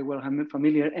not very well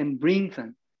familiar and bring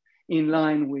them in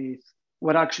line with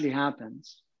what actually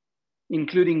happens,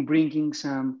 including bringing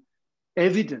some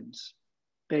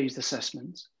evidence-based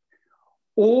assessments.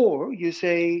 Or you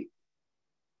say,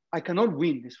 I cannot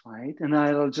win this fight, and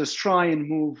I'll just try and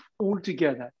move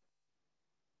altogether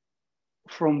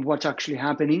from what's actually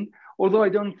happening, although I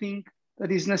don't think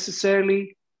that is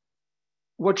necessarily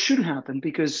what should happen,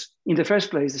 because in the first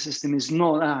place, the system is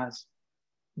not as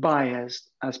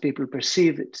biased as people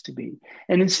perceive it to be.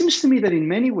 And it seems to me that in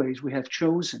many ways, we have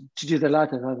chosen to do the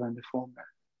latter rather than the former.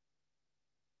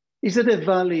 Is it a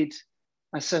valid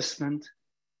assessment,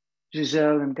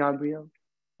 Gisèle and Gabriel,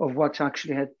 of what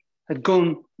actually had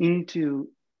gone into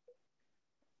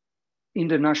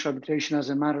international arbitration as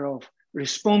a matter of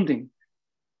responding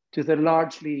to the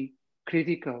largely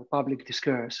critical public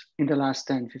discourse in the last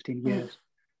 10, 15 years?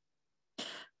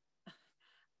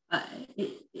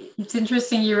 It's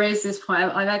interesting you raise this point.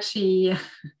 I've actually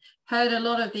heard a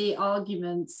lot of the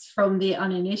arguments from the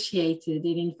uninitiated.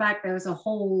 And in fact, there was a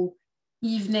whole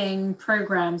evening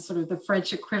program, sort of the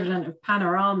French equivalent of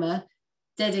Panorama,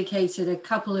 dedicated a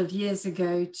couple of years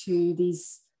ago to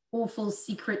these awful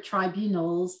secret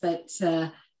tribunals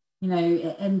that you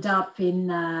know, end up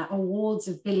in awards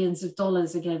of billions of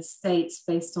dollars against states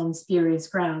based on spurious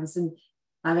grounds. And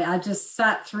I mean, I just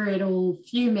sat through it all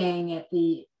fuming at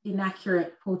the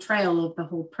inaccurate portrayal of the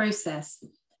whole process.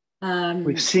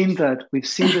 We've seen that. We've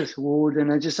seen this award,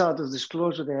 and I just out of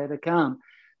disclosure, they had a camp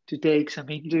to take some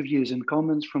interviews and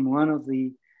comments from one of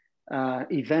the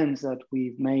events that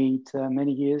we've made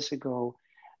many years ago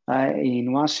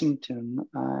in Washington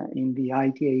in the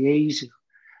ITAAs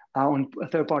on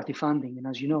third-party funding. And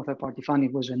as you know, third-party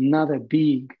funding was another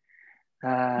big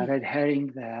red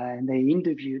herring there, and they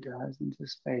interviewed us and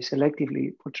just very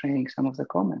selectively portraying some of the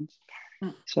comments.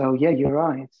 So yeah, you're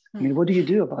right. I mean, what do you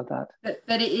do about that?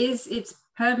 But it's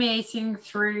permeating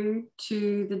through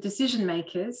to the decision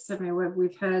makers. I mean,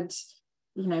 we've heard,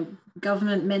 you know,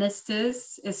 government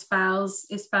ministers espouse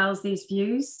these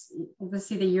views.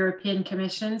 Obviously, the European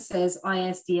Commission says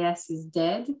ISDS is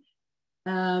dead,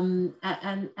 and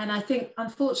I think,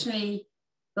 unfortunately,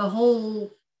 the whole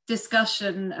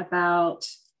discussion about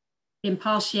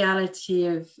impartiality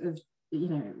of you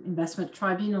know, investment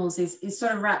tribunals is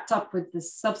sort of wrapped up with the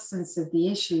substance of the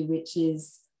issue, which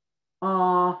is,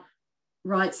 are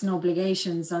rights and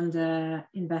obligations under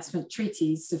investment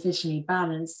treaties sufficiently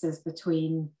balanced as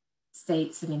between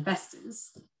states and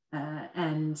investors?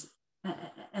 And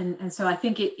so I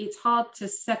think it's hard to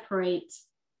separate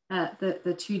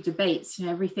the two debates. You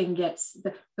know, everything gets,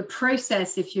 the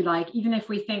process, if you like, even if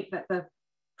we think that the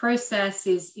process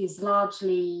is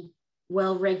largely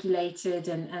well regulated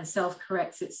and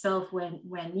self-corrects itself when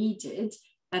needed,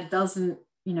 that doesn't,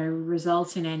 you know,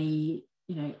 result in any,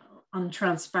 you know,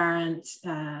 untransparent,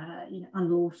 you know,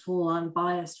 unlawful,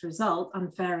 unbiased result,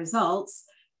 unfair results.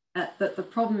 But the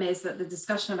problem is that the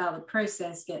discussion about the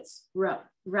process gets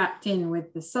wrapped in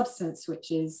with the substance,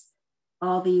 which is,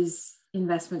 are these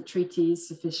investment treaties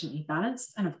sufficiently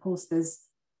balanced? And of course, there's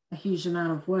a huge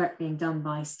amount of work being done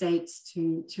by states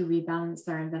to rebalance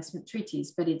their investment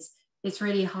treaties, but it's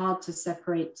really hard to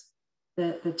separate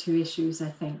the two issues, I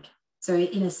think. So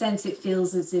in a sense, it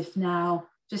feels as if now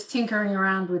just tinkering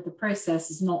around with the process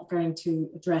is not going to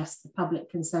address the public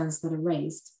concerns that are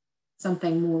raised.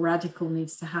 Something more radical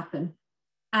needs to happen.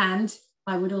 And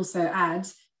I would also add,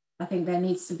 I think there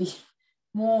needs to be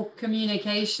more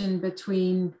communication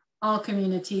between our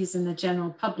communities and the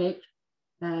general public.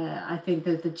 I think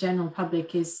that the general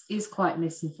public is quite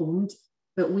misinformed,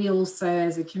 but we also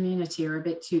as a community are a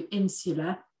bit too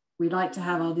insular. We like to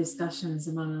have our discussions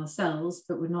among ourselves,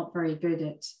 but we're not very good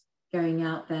at going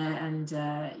out there and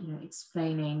you know,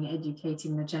 explaining,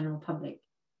 educating the general public.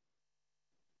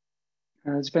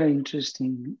 That's very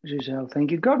interesting, Gisèle.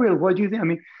 Thank you. Gabriel, what do you think? I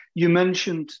mean, you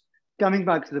mentioned, coming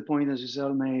back to the point that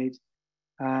Gisèle made,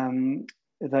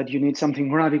 that you need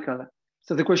something radical.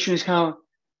 So the question is how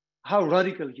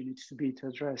radical you need to be to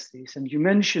address this. And you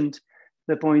mentioned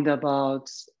the point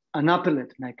about an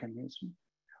appellate mechanism,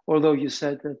 although you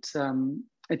said that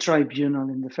a tribunal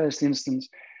in the first instance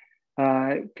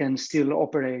can still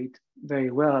operate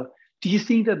very well. Do you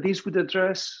think that this would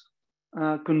address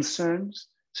concerns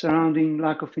surrounding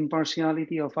lack of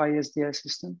impartiality of ISDS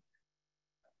system?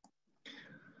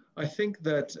 I think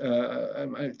that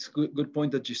it's a good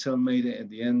point that Gisèle made at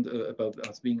the end about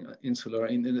us being insular,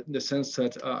 in the sense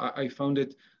that I found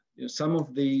it, you know, some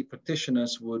of the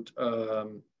practitioners would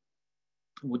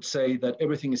say that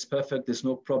everything is perfect, there's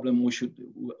no problem,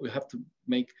 we have to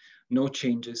make no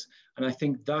changes. And I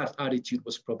think that attitude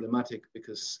was problematic,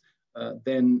 because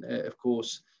then, of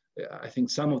course, I think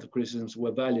some of the criticisms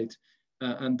were valid,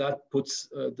 and that puts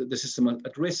the system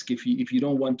at risk if you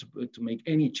don't want to make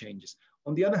any changes.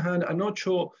 On the other hand, I'm not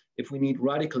sure if we need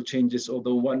radical changes,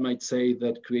 although one might say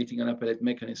that creating an appellate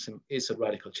mechanism is a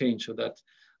radical change, so that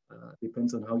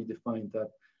depends on how you define that.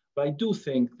 But I do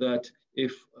think that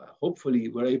if hopefully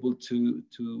we're able to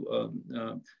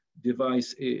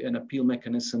devise an appeal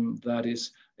mechanism that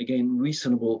is, again,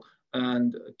 reasonable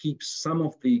and keeps some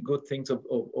of the good things of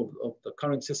the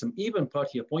current system, even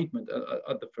party appointment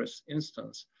at the first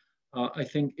instance, I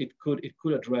think it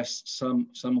could address some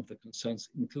of the concerns,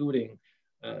 including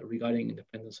regarding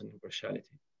independence and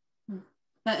impartiality.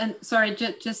 And sorry,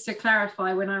 just to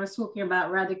clarify, when I was talking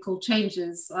about radical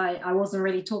changes, I wasn't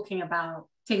really talking about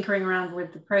tinkering around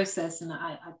with the process, and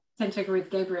I tend to agree with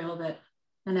Gabriel that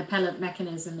an appellate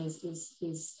mechanism is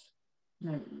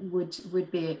you know,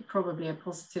 would be probably a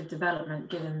positive development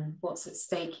given what's at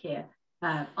stake here.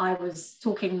 I was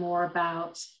talking more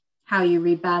about how you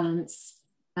rebalance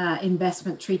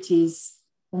investment treaties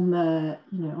on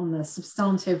the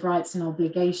substantive rights and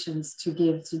obligations to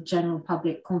give to general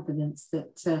public confidence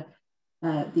that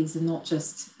these are not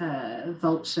just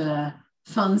vulture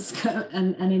funds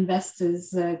and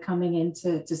investors coming in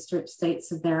to strip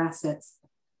states of their assets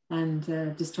and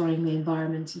destroying the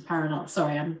environment in parallel.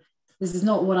 Sorry, this is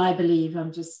not what I believe.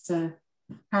 I'm just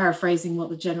paraphrasing what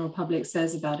the general public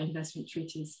says about investment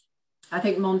treaties. I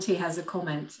think Monty has a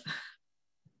comment.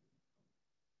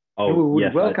 Oh, we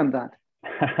would welcome that.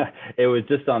 It was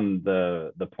just on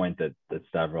the point that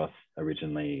Stavros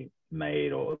originally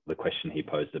made, or the question he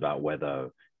posed about whether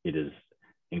it is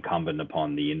incumbent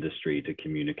upon the industry to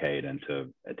communicate and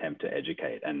to attempt to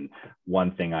educate. And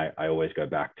one thing I always go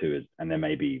back to is, and there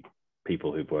may be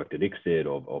people who've worked at ICSID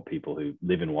or people who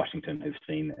live in Washington who've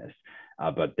seen this,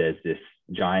 but there's this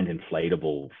giant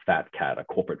inflatable fat cat, a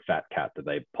corporate fat cat that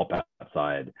they pop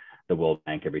outside the World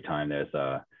Bank every time there's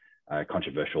a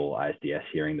controversial ISDS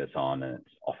hearing that's on, and it's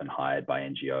often hired by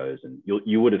NGOs. And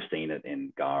you would have seen it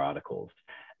in GAR articles.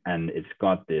 And it's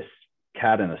got this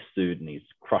cat in a suit, and he's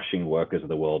crushing workers of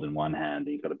the world in one hand.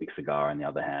 He's got a big cigar in the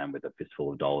other hand with a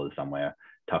fistful of dollars somewhere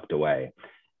tucked away.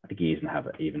 I think he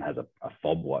even has a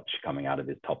fob watch coming out of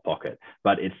his top pocket.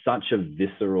 But it's such a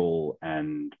visceral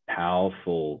and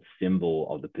powerful symbol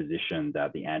of the position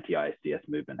that the anti-ISDS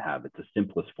movement have. It's the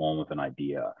simplest form of an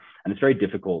idea. And it's very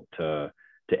difficult to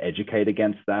educate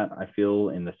against that, I feel,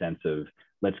 in the sense of,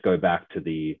 let's go back to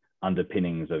the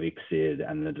underpinnings of ICSID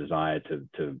and the desire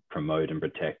to promote and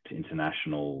protect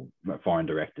international foreign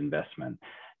direct investment.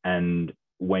 And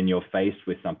when you're faced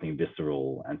with something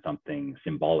visceral and something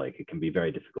symbolic, it can be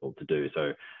very difficult to do.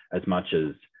 So as much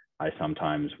as I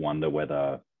sometimes wonder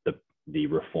whether the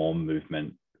reform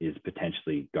movement is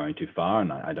potentially going too far,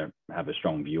 and I don't have a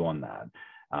strong view on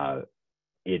that,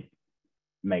 it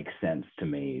makes sense to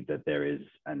me that there is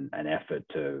an effort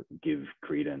to give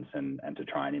credence and to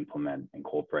try and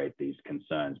incorporate these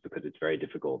concerns, because it's very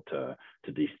difficult to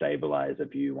destabilize a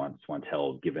view once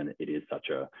held, given it is such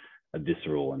a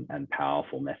visceral and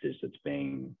powerful message that's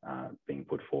being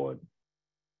put forward.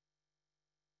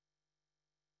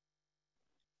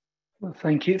 Well,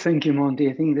 thank you, Monty.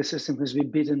 I think the system has been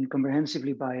beaten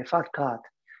comprehensively by a fat cat,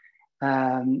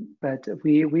 but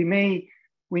we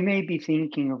may be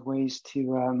thinking of ways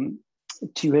to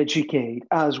educate,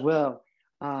 as well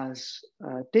as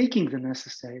taking the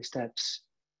necessary steps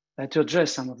to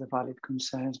address some of the valid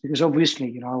concerns. Because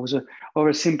obviously, I was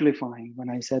oversimplifying when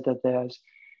I said that there's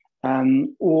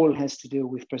all has to do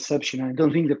with perception. I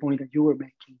don't think the point that you were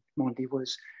making, Monty,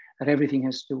 was that everything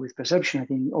has to do with perception. I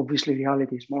think obviously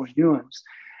reality is more nuanced.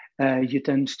 You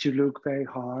tend to look very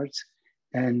hard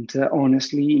and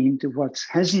honestly into what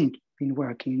hasn't been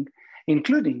working,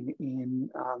 including in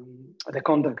the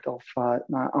conduct of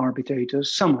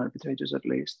arbitrators, some arbitrators at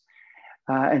least,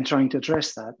 and trying to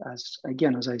address that, as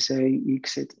I say,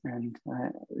 ICSID and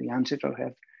the ANCITRAL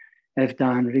have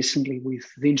done recently with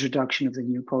the introduction of the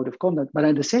new code of conduct. But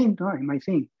at the same time, I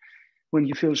think when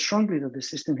you feel strongly that the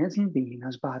system hasn't been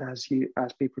as bad as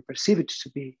people perceive it to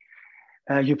be,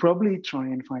 you probably try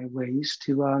and find ways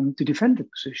to defend the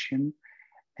position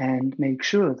and make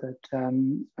sure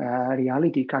that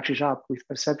reality catches up with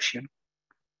perception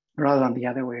rather than the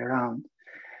other way around.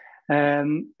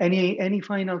 Any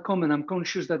final comment? I'm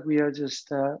conscious that we are just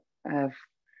have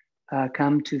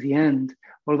come to the end,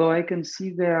 although I can see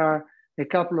there are a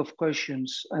couple of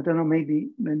questions. I don't know, maybe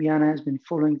Anna has been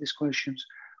following these questions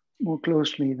more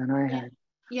closely than I had.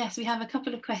 Yes, we have a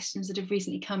couple of questions that have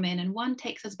recently come in, and one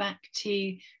takes us back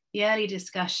to the early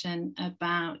discussion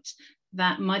about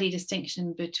that muddy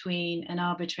distinction between an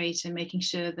arbitrator making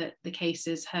sure that the case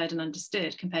is heard and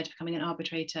understood compared to becoming an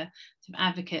arbitrator, sort of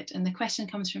advocate. And the question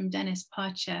comes from Dennis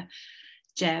Parcher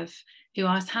Jev, who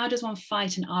asks, how does one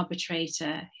fight an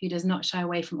arbitrator who does not shy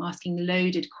away from asking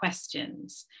loaded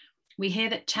questions? We hear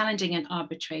that challenging an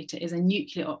arbitrator is a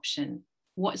nuclear option.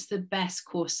 What's the best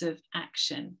course of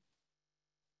action?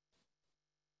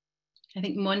 I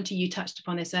think, Monty, you touched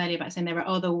upon this earlier about saying there are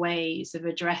other ways of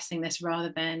addressing this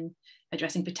rather than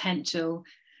addressing potential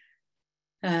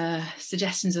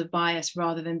suggestions of bias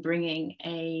rather than bringing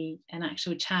an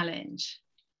actual challenge.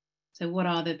 So what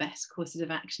are the best courses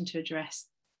of action to address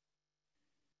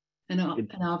an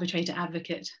arbitrator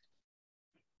advocate?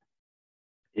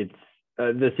 It's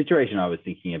the situation I was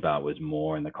thinking about was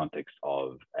more in the context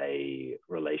of a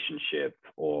relationship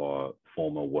or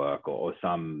former work or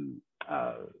some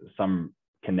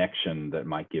connection that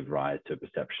might give rise to a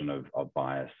perception of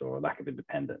bias or lack of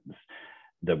independence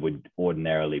that would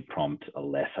ordinarily prompt a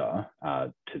letter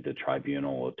to the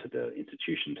tribunal or to the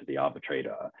institution, to the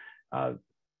arbitrator,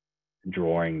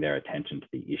 drawing their attention to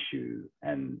the issue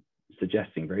and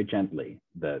suggesting very gently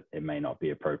that it may not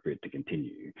be appropriate to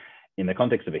continue. In the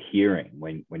context of a hearing,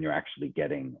 when you're actually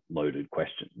getting loaded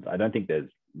questions, I don't think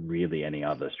there's really any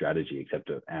other strategy except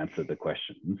to answer the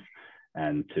questions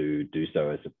and to do so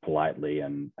as politely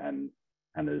and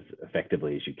as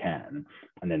effectively as you can.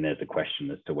 And then there's a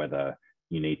question as to whether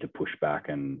you need to push back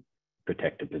and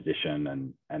protect a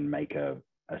position and make a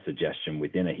suggestion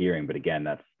within a hearing. But again,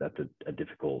 that's a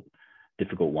difficult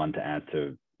one to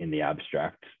answer in the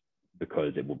abstract,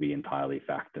 because it will be entirely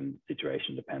fact and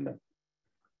situation dependent.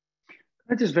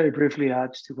 I just very briefly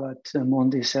add to what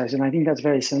Monty says, and I think that's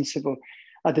very sensible.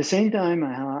 At the same time,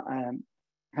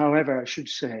 however, I should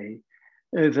say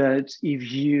that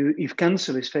if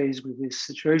council is faced with this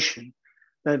situation,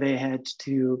 that they had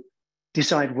to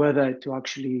decide whether to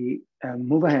actually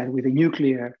move ahead with a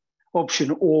nuclear option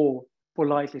or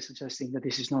politely suggesting that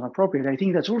this is not appropriate, I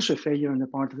think that's also a failure on the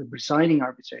part of the presiding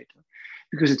arbitrator,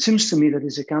 because it seems to me that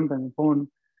it's incumbent upon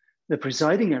the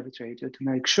presiding arbitrator to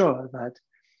make sure that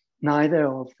neither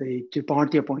of the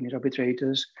two-party appointed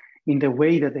arbitrators, in the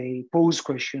way that they pose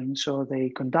questions or they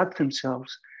conduct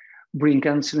themselves, bring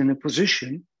counsel in a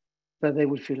position that they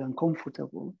would feel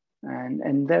uncomfortable.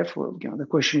 And therefore, the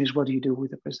question is, what do you do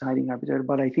with the presiding arbitrator?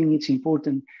 But I think it's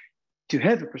important to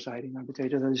have a presiding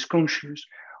arbitrator that is conscious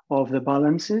of the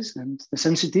balances and the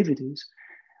sensitivities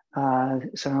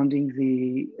surrounding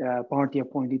the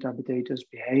party-appointed arbitrators'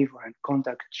 behavior and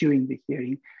conduct during the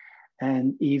hearing.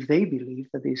 And if they believe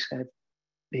that these have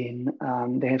been,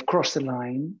 they have crossed the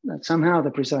line, that somehow the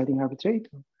presiding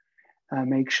arbitrator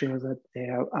make sure that they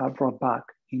are brought back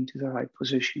into the right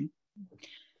position.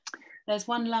 There's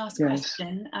one last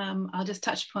question. I'll just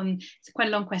touch upon, it's quite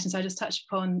a long question, so I'll just touch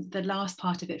upon the last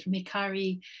part of it from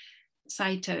Hikari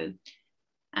Saito.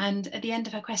 And at the end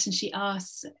of her question, she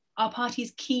asks, are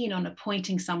parties keen on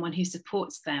appointing someone who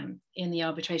supports them in the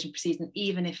arbitration proceeding,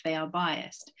 even if they are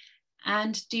biased?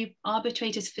 And do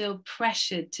arbitrators feel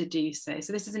pressured to do so?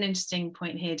 So this is an interesting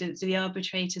point here. Do the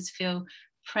arbitrators feel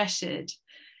pressured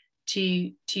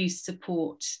to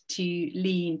support, to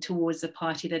lean towards the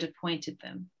party that appointed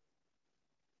them?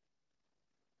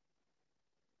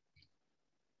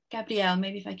 Gabriel,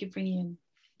 maybe if I could bring you in.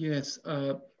 Yes.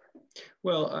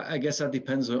 Well, I guess that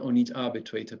depends on each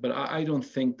arbitrator, but I don't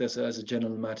think that as a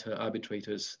general matter,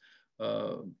 arbitrators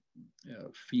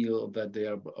feel that they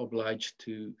are obliged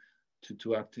to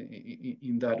act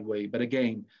in that way. But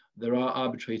again, there are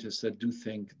arbitrators that do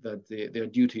think that their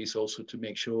duty is also to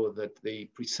make sure that they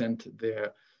present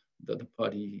the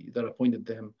party that appointed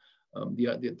them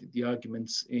the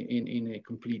arguments in a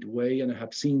complete way, and I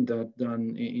have seen that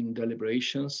done in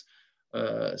deliberations.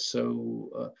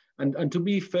 And to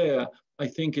be fair, I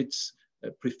think it's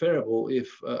preferable if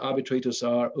arbitrators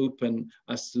are open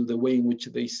as to the way in which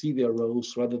they see their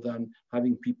roles, rather than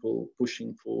having people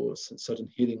pushing for certain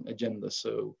hearing agendas.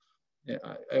 So yeah,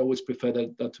 I always prefer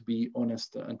that to be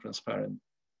honest and transparent.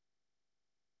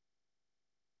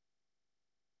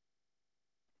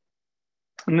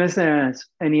 Unless there's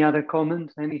any other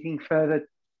comment, anything further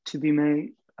to be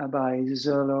made by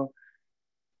Gisèle or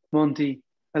Monty,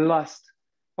 a last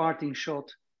parting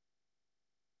shot.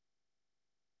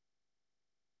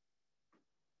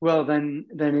 Well, then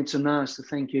it's on us to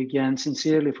thank you again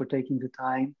sincerely for taking the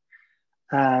time,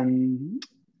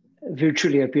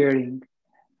 virtually appearing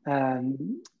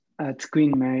at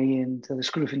Queen Mary and the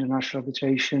School of International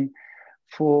Arbitration,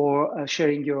 for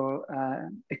sharing your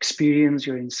experience,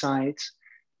 your insights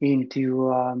into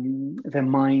the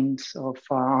minds of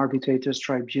arbitrators,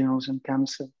 tribunals, and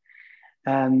counsel.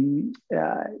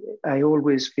 I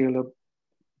always feel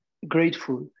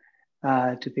grateful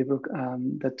to people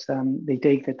that they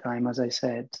take the time, as I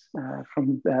said,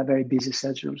 from very busy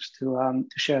schedules to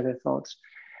share their thoughts.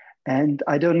 And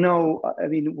I don't know, I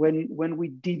mean, when we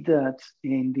did that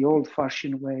in the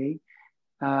old-fashioned way,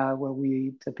 where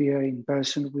we appear in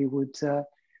person, we would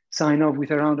sign off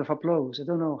with a round of applause. I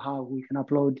don't know how we can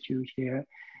applaud you here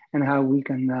and how we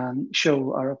can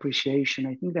show our appreciation.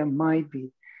 I think there might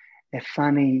be a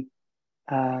funny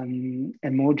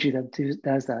emoji that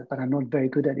does that, but I'm not very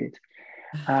good at it.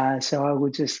 So I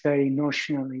would just very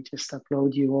notionally just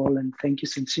applaud you all and thank you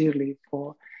sincerely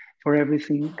for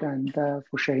everything and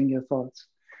for sharing your thoughts.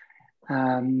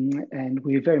 And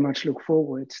we very much look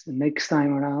forward the next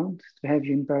time around to have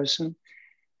you in person,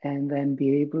 and then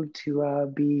be able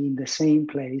to be in the same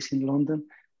place in London,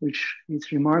 which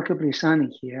is remarkably sunny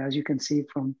here. As you can see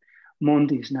from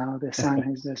Monty's now, the sun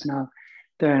has just now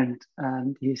turned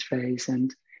his face,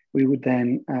 and we would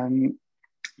then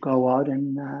go out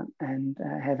and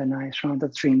have a nice round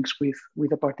of drinks with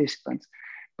the participants.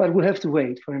 But we'll have to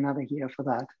wait for another year for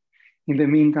that. In the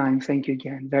meantime, thank you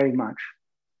again very much.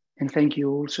 And thank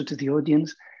you also to the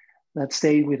audience that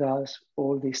stayed with us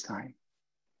all this time.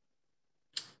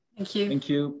 Thank you. Thank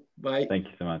you. Bye. Thank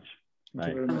you so much. Thank Bye.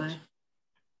 you very much. Bye.